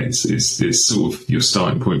get. Mm-hmm. And it's sort of your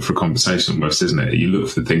starting point for a conversation almost, isn't it? You look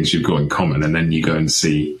for the things you've got in common, and then you go and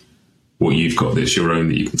see what you've got that's your own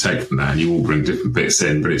that you can take from that, and you all bring different bits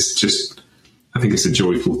in. But it's just, I think it's a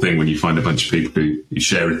joyful thing when you find a bunch of people who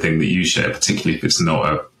share a thing that you share, particularly if it's not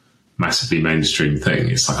a massively mainstream thing.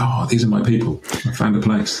 It's like, oh, these are my people. I found a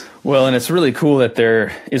place. Well, and it's really cool that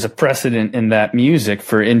there is a precedent in that music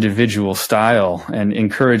for individual style and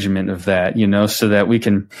encouragement of that, you know, so that we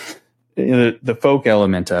can, the folk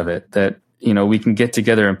element of it, that, you know, we can get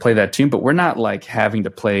together and play that tune, but we're not like having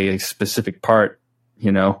to play a specific part,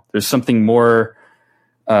 you know. There's something more,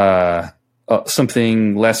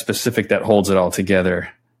 something less specific that holds it all together,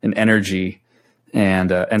 an energy,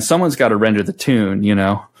 and someone's got to render the tune, you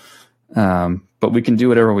know. But we can do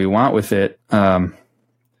whatever we want with it.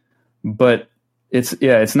 But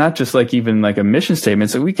it's not just like even like a mission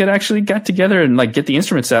statement. So we could actually get together and like get the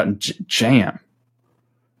instruments out and jam.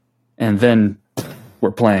 And then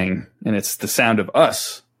we're playing, and it's the sound of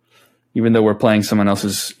us, even though we're playing someone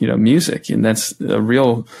else's, you know, music. And that's a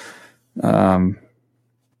real, I'm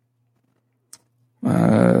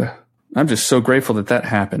just so grateful that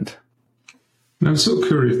happened. And I'm sort of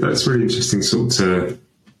curious. That's really interesting to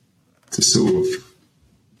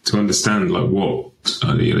understand, like, what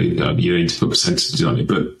you need to put percentages on it,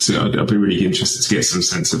 but I'd be really interested to get some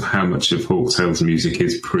sense of how much of Hawktail's music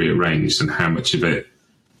is pre-arranged and how much of it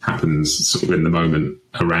happens sort of in the moment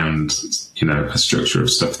around, you know, a structure of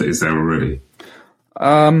stuff that is there already.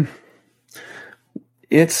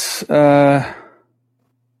 It's well,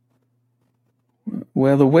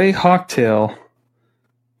 the way Hawktail,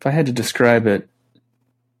 if I had to describe it,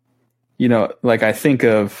 like I think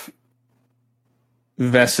of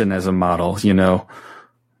Vesson as a model,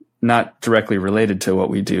 not directly related to what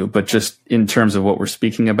we do, but just in terms of what we're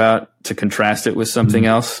speaking about, to contrast it with something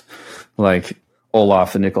else, like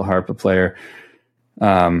Olaf, the nickel harpa player,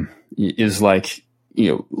 is like,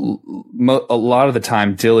 a lot of the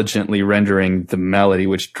time diligently rendering the melody,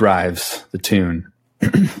 which drives the tune.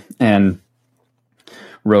 And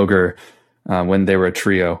Roger, when they were a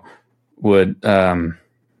trio, would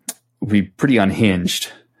be pretty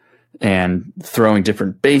unhinged and throwing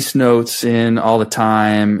different bass notes in all the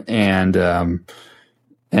time, and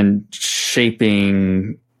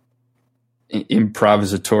shaping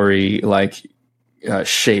improvisatory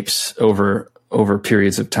shapes over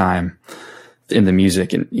periods of time in the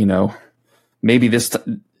music. And maybe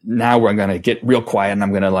now we're going to get real quiet, and I'm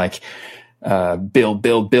going to build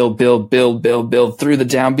through the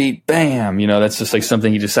downbeat, bam. That's just like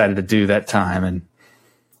something he decided to do that time, and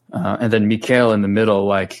then Mikhail in the middle,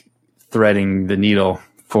 like threading the needle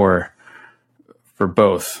for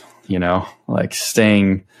both,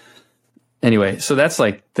 staying. Anyway, so that's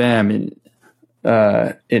like them.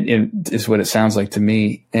 It is what it sounds like to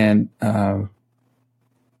me, and I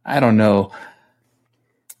don't know.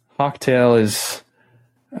 Hawktail is.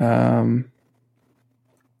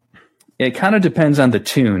 It kind of depends on the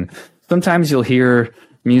tune. Sometimes you'll hear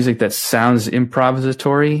music that sounds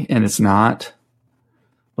improvisatory, and it's not.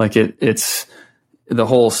 Like it's the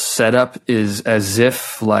whole setup is as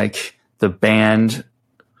if like the band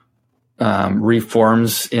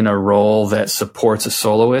reforms in a role that supports a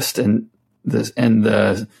soloist, and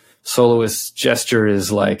the soloist's gesture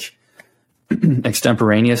is like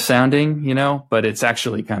extemporaneous sounding, but it's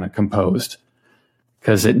actually kind of composed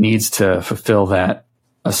because it needs to fulfill a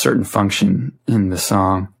certain function in the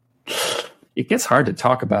song. It gets hard to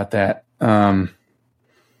talk about that.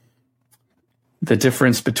 The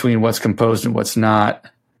difference between what's composed and what's not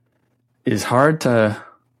is hard to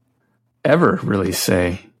ever really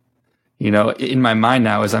say. In my mind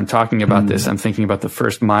now, as I'm talking about this, I'm thinking about the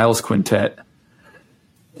first Miles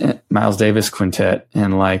Davis quintet,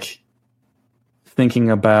 and like thinking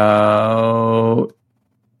about,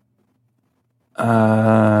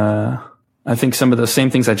 I think some of the same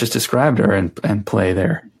things I just described are in play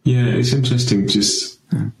there. Yeah, it's interesting.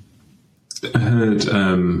 I heard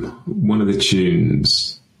one of the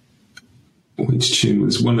tunes. Which tune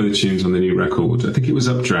was one of the tunes on the new record? I think it was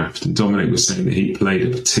Updraft, and Dominic was saying that he played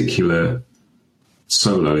a particular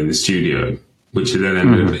solo in the studio, which then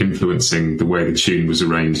ended up influencing the way the tune was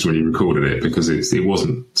arranged when he recorded it, because it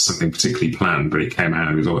wasn't something particularly planned, but it came out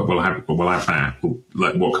and he was like, well, I'll have that. Well,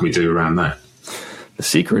 what can we do around that? The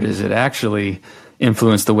secret is it actually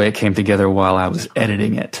influenced the way it came together while I was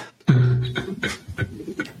editing it.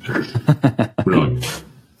 Right.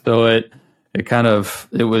 So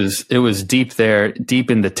it was deep there,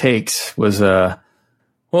 deep in the takes was,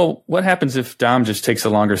 well, what happens if Dom just takes a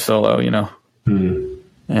longer solo,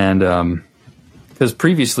 And, because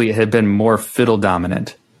previously it had been more fiddle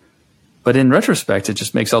dominant, but in retrospect, it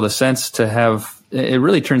just makes all the sense to have, it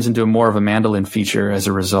really turns into more of a mandolin feature as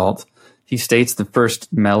a result. He states the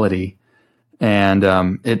first melody, and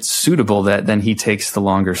it's suitable that then he takes the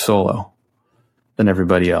longer solo than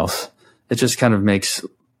everybody else. It just kind of makes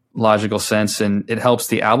logical sense, and it helps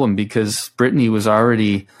the album because Brittany was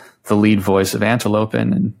already the lead voice of Antelope,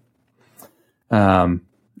 and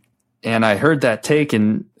I heard that take,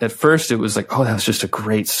 and at first it was like, oh, that was just a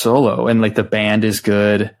great solo, and like the band is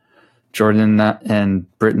good. Jordan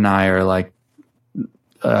and Britt and I are like,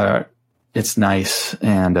 it's nice,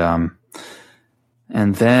 and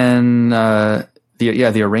then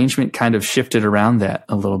the arrangement kind of shifted around that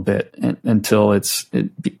a little bit until it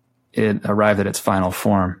arrived at its final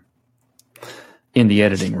form in the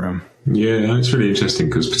editing room. Yeah, it's really interesting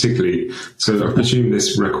because particularly, so I presume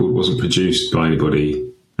this record wasn't produced by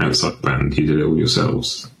anybody outside the band. You did it all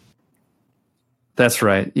yourselves. That's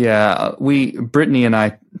right. Yeah, Brittany and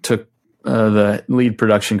I took the lead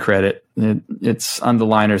production credit. It's on the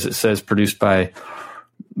liners. It says produced by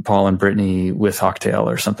Paul and Brittany with Hawktail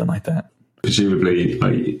or something like that. Presumably,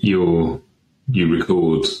 like you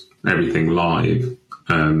record everything live.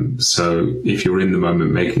 So if you're in the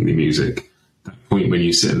moment making the music, that point when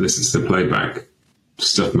you sit and listen to the playback,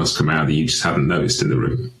 stuff must come out that you just haven't noticed in the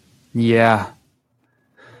room. Yeah,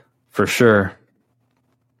 for sure.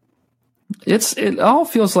 It all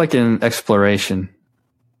feels like an exploration.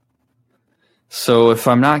 So if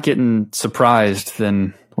I'm not getting surprised,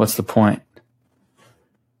 then what's the point?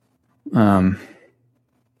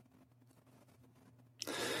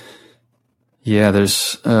 Yeah,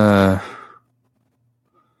 there's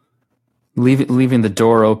leaving the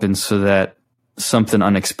door open so that something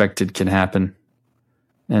unexpected can happen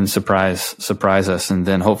and surprise us, and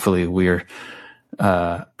then hopefully we're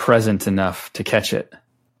present enough to catch it.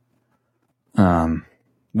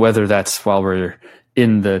 Whether that's while we're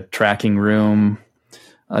in the tracking room.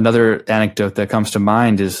 Another anecdote that comes to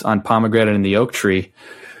mind is on Pomegranate and the Oak Tree.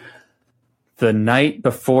 The night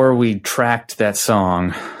before we tracked that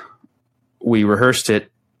song, we rehearsed it,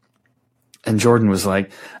 and Jordan was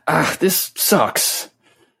like, this sucks.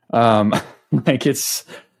 Like it's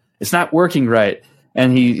not working right.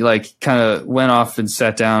 And he like kind of went off and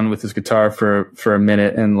sat down with his guitar for a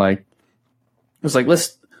minute and like was like,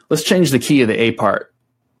 let's change the key of the A part,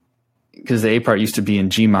 because the A part used to be in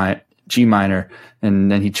G minor,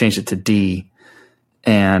 and then he changed it to D,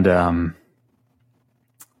 and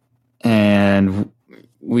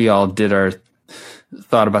we all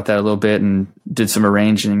thought about that a little bit and did some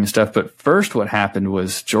arranging and stuff. But first what happened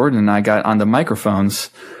was Jordan and I got on the microphones,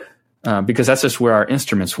 because that's just where our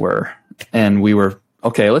instruments were. And we were,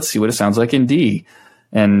 okay, let's see what it sounds like in D.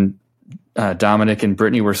 And Dominic and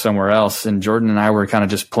Brittany were somewhere else, and Jordan and I were kind of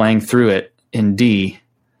just playing through it in D.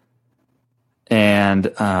 And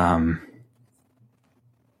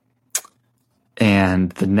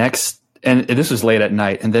this was late at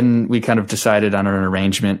night, and then we kind of decided on an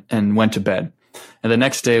arrangement and went to bed. And the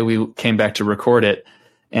next day we came back to record it,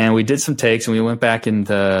 and we did some takes, and we went back in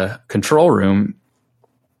the control room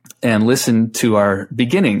and listened to our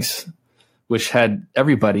beginnings, which had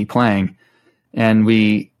everybody playing, and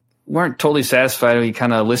we weren't totally satisfied. We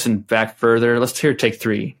kind of listened back further. Let's hear take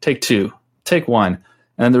 3, take 2, take 1. And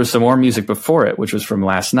then there was some more music before it, which was from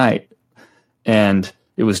last night. And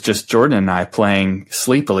it was just Jordan and I playing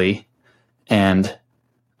sleepily. And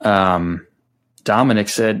Dominic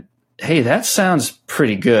said, hey, that sounds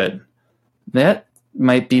pretty good. That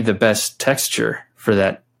might be the best texture for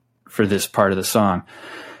this part of the song.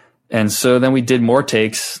 And so then we did more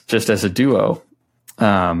takes just as a duo.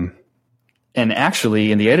 And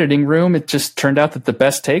actually in the editing room, it just turned out that the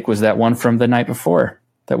best take was that one from the night before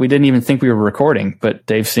that we didn't even think we were recording, but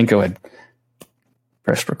Dave Cinco had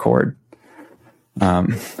pressed record.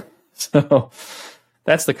 So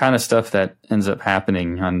that's the kind of stuff that ends up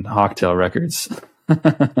happening on Hawktail Records.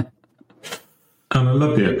 And I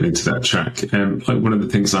love the opening to that track. Like one of the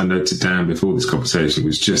things I noted down before this conversation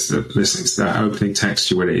was just that listening to that opening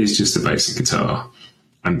texture where it is just the bass and guitar,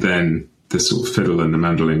 and then the sort of fiddle and the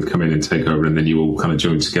mandolin come in and take over, and then you all kind of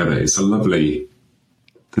join together. It's a lovely.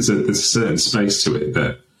 There's a certain space to it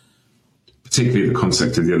that, particularly the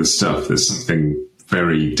concept of the other stuff, there's something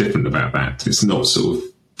very different about that. It's not sort of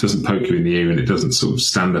doesn't poke you in the ear, and it doesn't sort of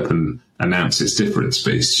stand up and announce its difference,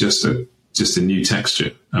 but it's just a new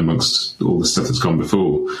texture amongst all the stuff that's gone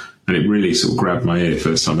before. And it really sort of grabbed my ear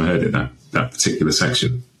first time I heard it, that particular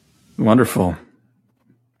section. Wonderful.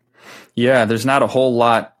 Yeah, there's not a whole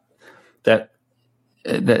lot that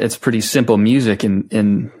it's pretty simple music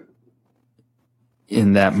in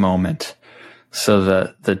that moment. So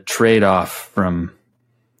the trade-off from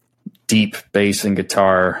deep bass and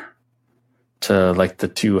guitar to like the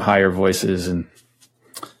two higher voices, and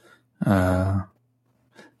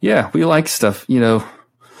yeah, we like stuff, yeah,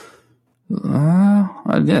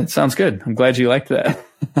 it sounds good. I'm glad you liked that.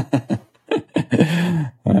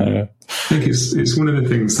 I think it's one of the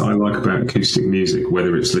things that I like about acoustic music,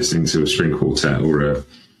 whether it's listening to a string quartet or a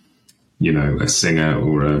singer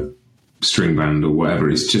or a string band or whatever.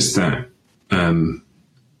 It's just that the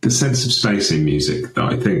sense of space in music that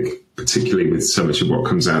I think, particularly with so much of what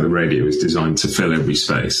comes out of the radio, is designed to fill every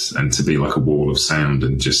space and to be like a wall of sound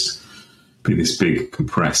and just be this big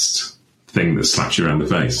compressed thing that slaps you around the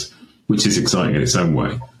face, which is exciting in its own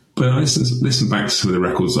way. But I listen back to some of the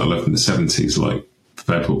records I love from the 70s, like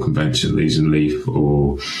Fairport Convention, Legion Leaf,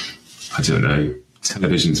 or I don't know,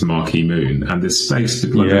 Television's Marquee Moon, and there's space,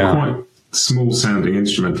 they're quite small sounding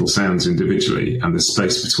instrumental sounds individually, and the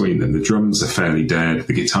space between them. The drums are fairly dead,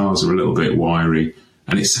 the guitars are a little bit wiry,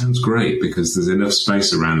 and it sounds great because there's enough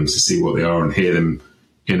space around them to see what they are and hear them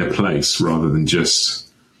in a place rather than just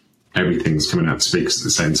everything's coming out of speakers at the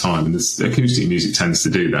same time. And this acoustic music tends to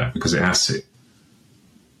do that because it has to.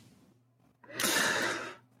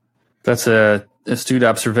 That's a astute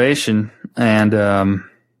observation. And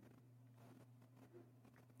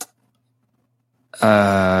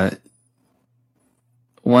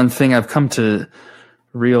one thing I've come to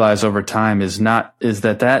realize over time is that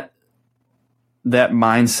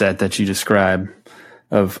mindset that you describe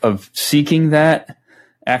of seeking that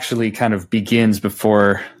actually kind of begins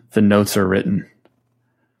before the notes are written.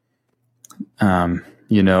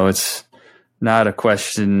 It's not a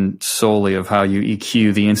question solely of how you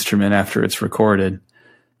EQ the instrument after it's recorded.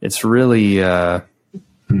 It's really, to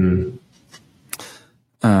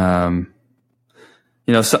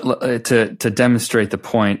demonstrate the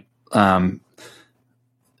point,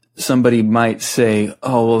 somebody might say,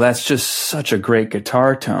 "Oh, well, that's just such a great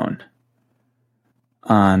guitar tone."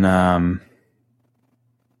 I'm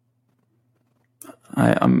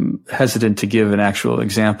hesitant to give an actual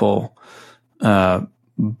example from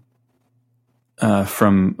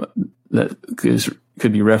that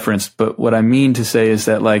could be referenced, but what I mean to say is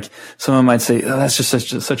that, like, someone might say, "Oh, that's just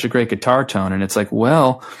such a great guitar tone," and it's like,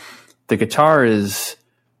 well, the guitar is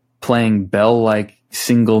playing bell-like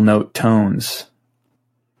single note tones.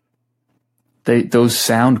 Those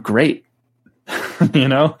sound great.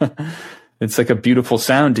 It's like a beautiful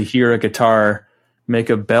sound to hear a guitar make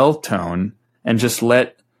a bell tone and just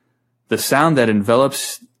let the sound that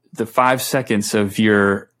envelops the 5 seconds of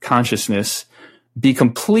your consciousness be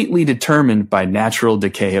completely determined by natural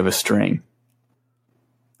decay of a string.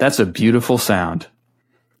 That's a beautiful sound.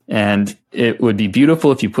 And it would be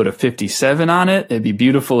beautiful if you put a 57 on it. It'd be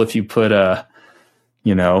beautiful if you put a,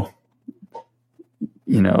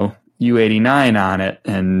 U89 on it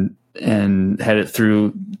and had it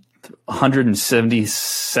through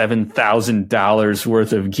 $177,000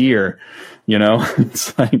 worth of gear.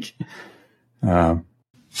 It's like, I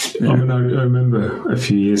remember a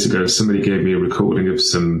few years ago, somebody gave me a recording of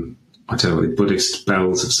some, I don't know, Buddhist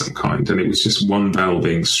bells of some kind, and it was just one bell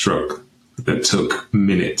being struck that took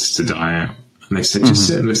minutes to die out. And they said, just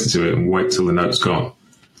sit and listen to it and wait till the note's gone.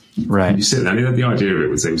 Right. And you sit there, and the idea of it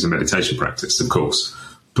was a meditation practice, of course,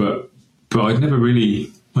 but I'd never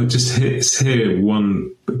really, just hear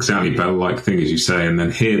one exactly bell-like thing, as you say, and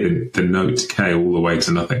then hear the note decay all the way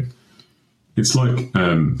to nothing. It's like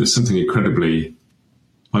there's something incredibly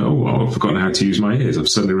like, I've forgotten how to use my ears. I've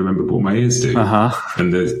suddenly remembered what my ears do.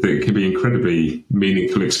 And it can be incredibly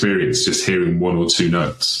meaningful experience just hearing one or two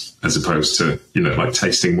notes, as opposed to, like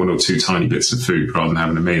tasting one or two tiny bits of food rather than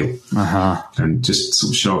having a meal. And just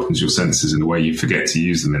sort of sharpens your senses in a way you forget to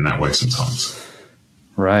use them in that way sometimes.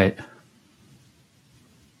 Right.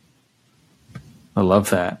 I love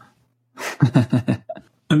that.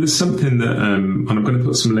 And there's something that, and I'm going to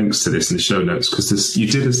put some links to this in the show notes, because you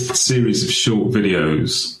did a series of short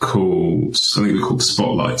videos called, I think they're called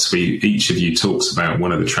Spotlights, where each of you talks about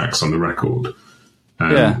one of the tracks on the record.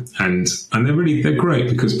 And they're great,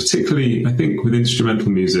 because particularly, I think, with instrumental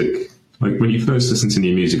music, like when you first listen to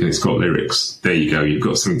new music and it's got lyrics, there you go, you've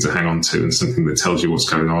got something to hang on to and something that tells you what's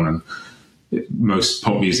going on. And most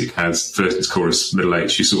pop music has verse, chorus, middle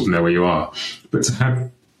H, you sort of know where you are. But to have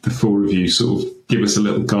the four of you sort of give us a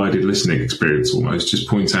little guided listening experience, almost just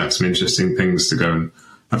point out some interesting things to go, and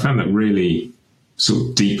I found that really sort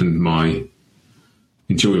of deepened my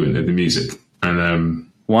enjoyment of the music. And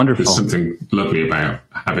wonderful. There's something lovely about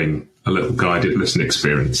having a little guided listening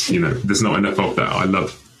experience. There's not enough of that. I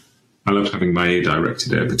love having my ear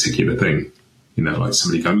directed at a particular thing. Like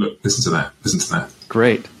somebody going, look, listen to that.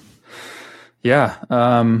 Great. Yeah.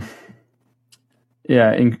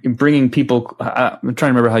 In bringing people, I'm trying to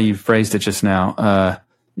remember how you phrased it just now,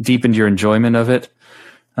 deepened your enjoyment of it.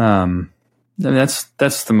 And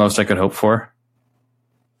that's the most I could hope for.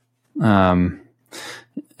 I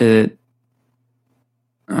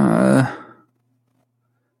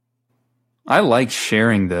like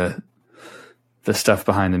sharing the stuff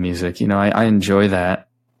behind the music. I enjoy that,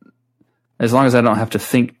 as long as I don't have to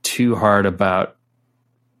think too hard about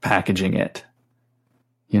packaging it.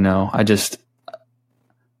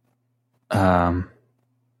 I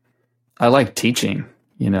like teaching,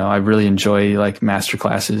 I really enjoy like master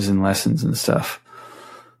classes and lessons and stuff.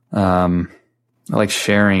 I like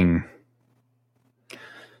sharing.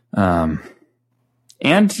 And,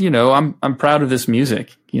 I'm proud of this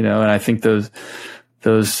music, and I think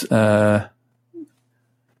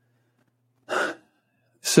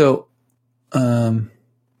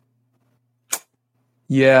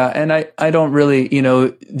yeah, and I don't really,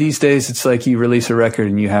 these days it's like you release a record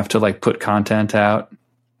and you have to like put content out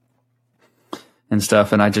and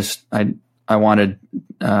stuff. And I wanted,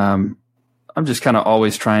 I'm just kind of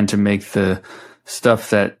always trying to make the stuff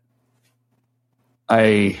that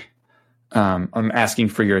I'm asking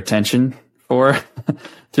for your attention for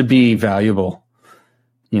to be valuable,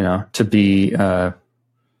 to be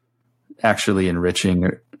actually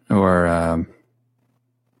enriching or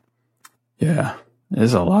yeah.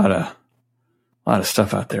 There's a lot of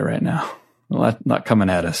stuff out there right now. A lot coming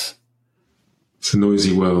at us. It's a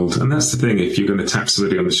noisy world. And that's the thing. If you're going to tap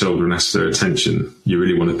somebody on the shoulder and ask for their attention, you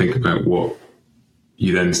really want to think about what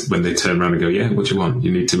you then, when they turn around and go, yeah, what do you want?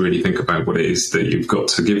 You need to really think about what it is that you've got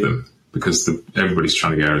to give them. because everybody's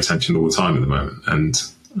trying to get our attention all the time at the moment. And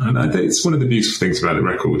I think it's one of the beautiful things about the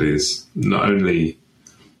record is not only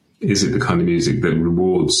is it the kind of music that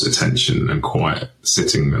rewards attention and quiet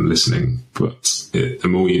sitting and listening, but the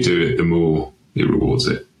more you do it, the more it rewards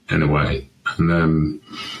it in a way. And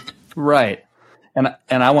right. And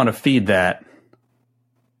I want to feed that.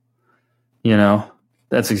 You know,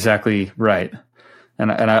 that's exactly right.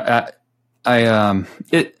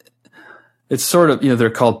 It's sort of, you know, they're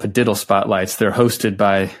called Padiddle Spotlights. They're hosted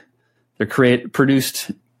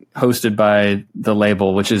by the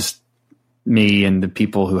label, which is me and the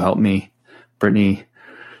people who helped me, Brittany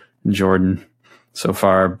and Jordan so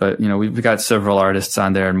far. But, you know, we've got several artists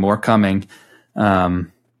on there and more coming. But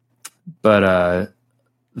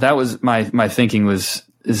that was my thinking is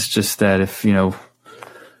just that if, you know,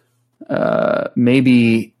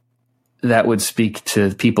 maybe that would speak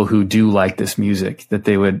to people who do like this music, that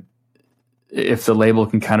they would, if the label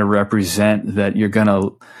can kind of represent that you're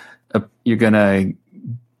gonna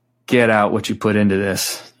get out what you put into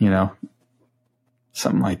this, you know,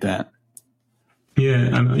 something like that.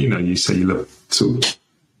 Yeah, and you know, you say you love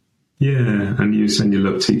and you say you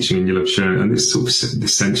love teaching and you love sharing, and this sort of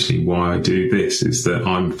essentially why I do this is that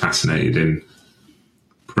I'm fascinated in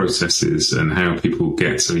processes and how people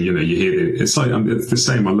get. So, you know, you hear it's like it's the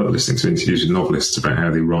same. I love listening to interviews with novelists about how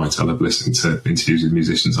they write. I love listening to interviews with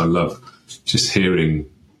musicians. I love just hearing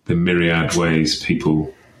the myriad ways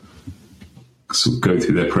people sort of go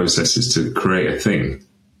through their processes to create a thing,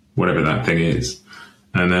 whatever that thing is.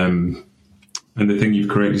 And the thing you've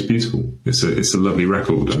created is beautiful. It's a lovely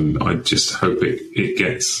record, and I just hope it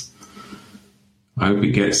gets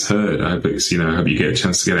heard. I hope it's, you know, I hope you get a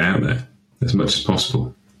chance to get it out there as much as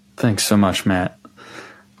possible. Thanks so much, Matt.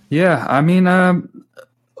 Yeah, I mean,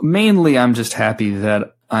 mainly I'm just happy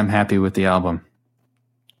that I'm happy with the album.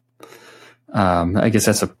 I guess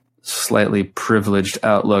that's a slightly privileged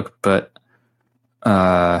outlook, but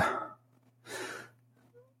I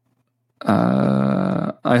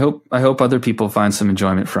hope other people find some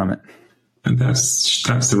enjoyment from it. And that's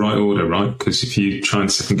the right order, right? Because if you try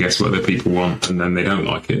and second guess what other people want and then they don't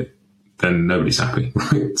like it, then nobody's happy,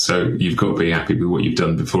 right? So you've got to be happy with what you've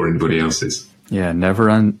done before anybody else is. Yeah,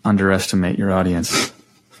 never underestimate your audience.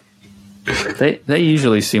 They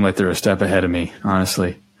usually seem like they're a step ahead of me,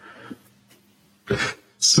 honestly.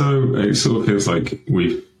 So it sort of feels like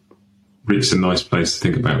we've reached a nice place to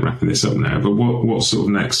think about wrapping this up now. But what's sort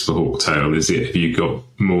of next for Hawktail? Have you got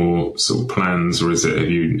more sort of plans, or are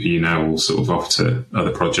you now all sort of off to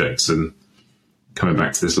other projects and coming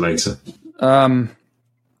back to this later?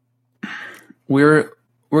 We're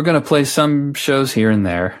going to play some shows here and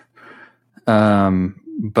there,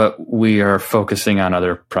 but we are focusing on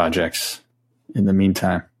other projects in the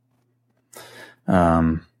meantime.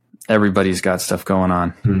 Everybody's got stuff going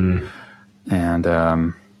on, and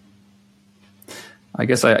I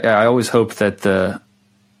guess I always hope that the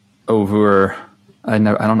over. I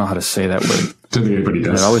don't know how to say that word. Don't think anybody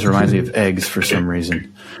does. It always reminds me of eggs for some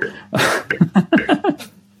reason.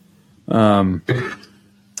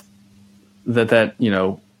 That you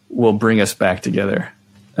know will bring us back together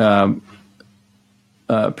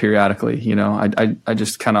periodically. You know, I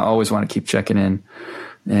just kind of always want to keep checking in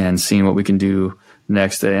and seeing what we can do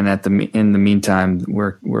next. And in the meantime,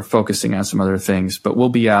 we're focusing on some other things, but we'll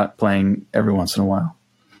be out playing every once in a while.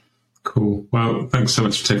 Cool. Well, thanks so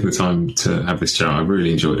much for taking the time to have this chat. I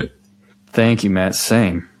really enjoyed it. Thank you, Matt.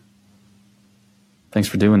 Same. Thanks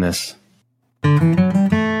for doing this.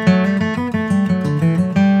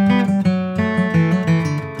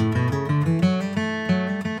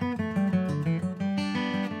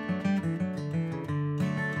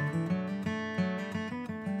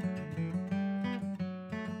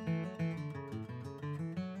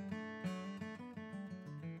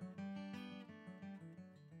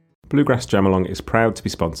 Bluegrass Jamalong is proud to be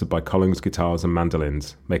sponsored by Collings Guitars and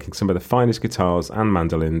Mandolins, making some of the finest guitars and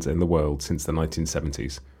mandolins in the world since the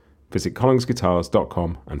 1970s. Visit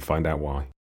collingsguitars.com and find out why.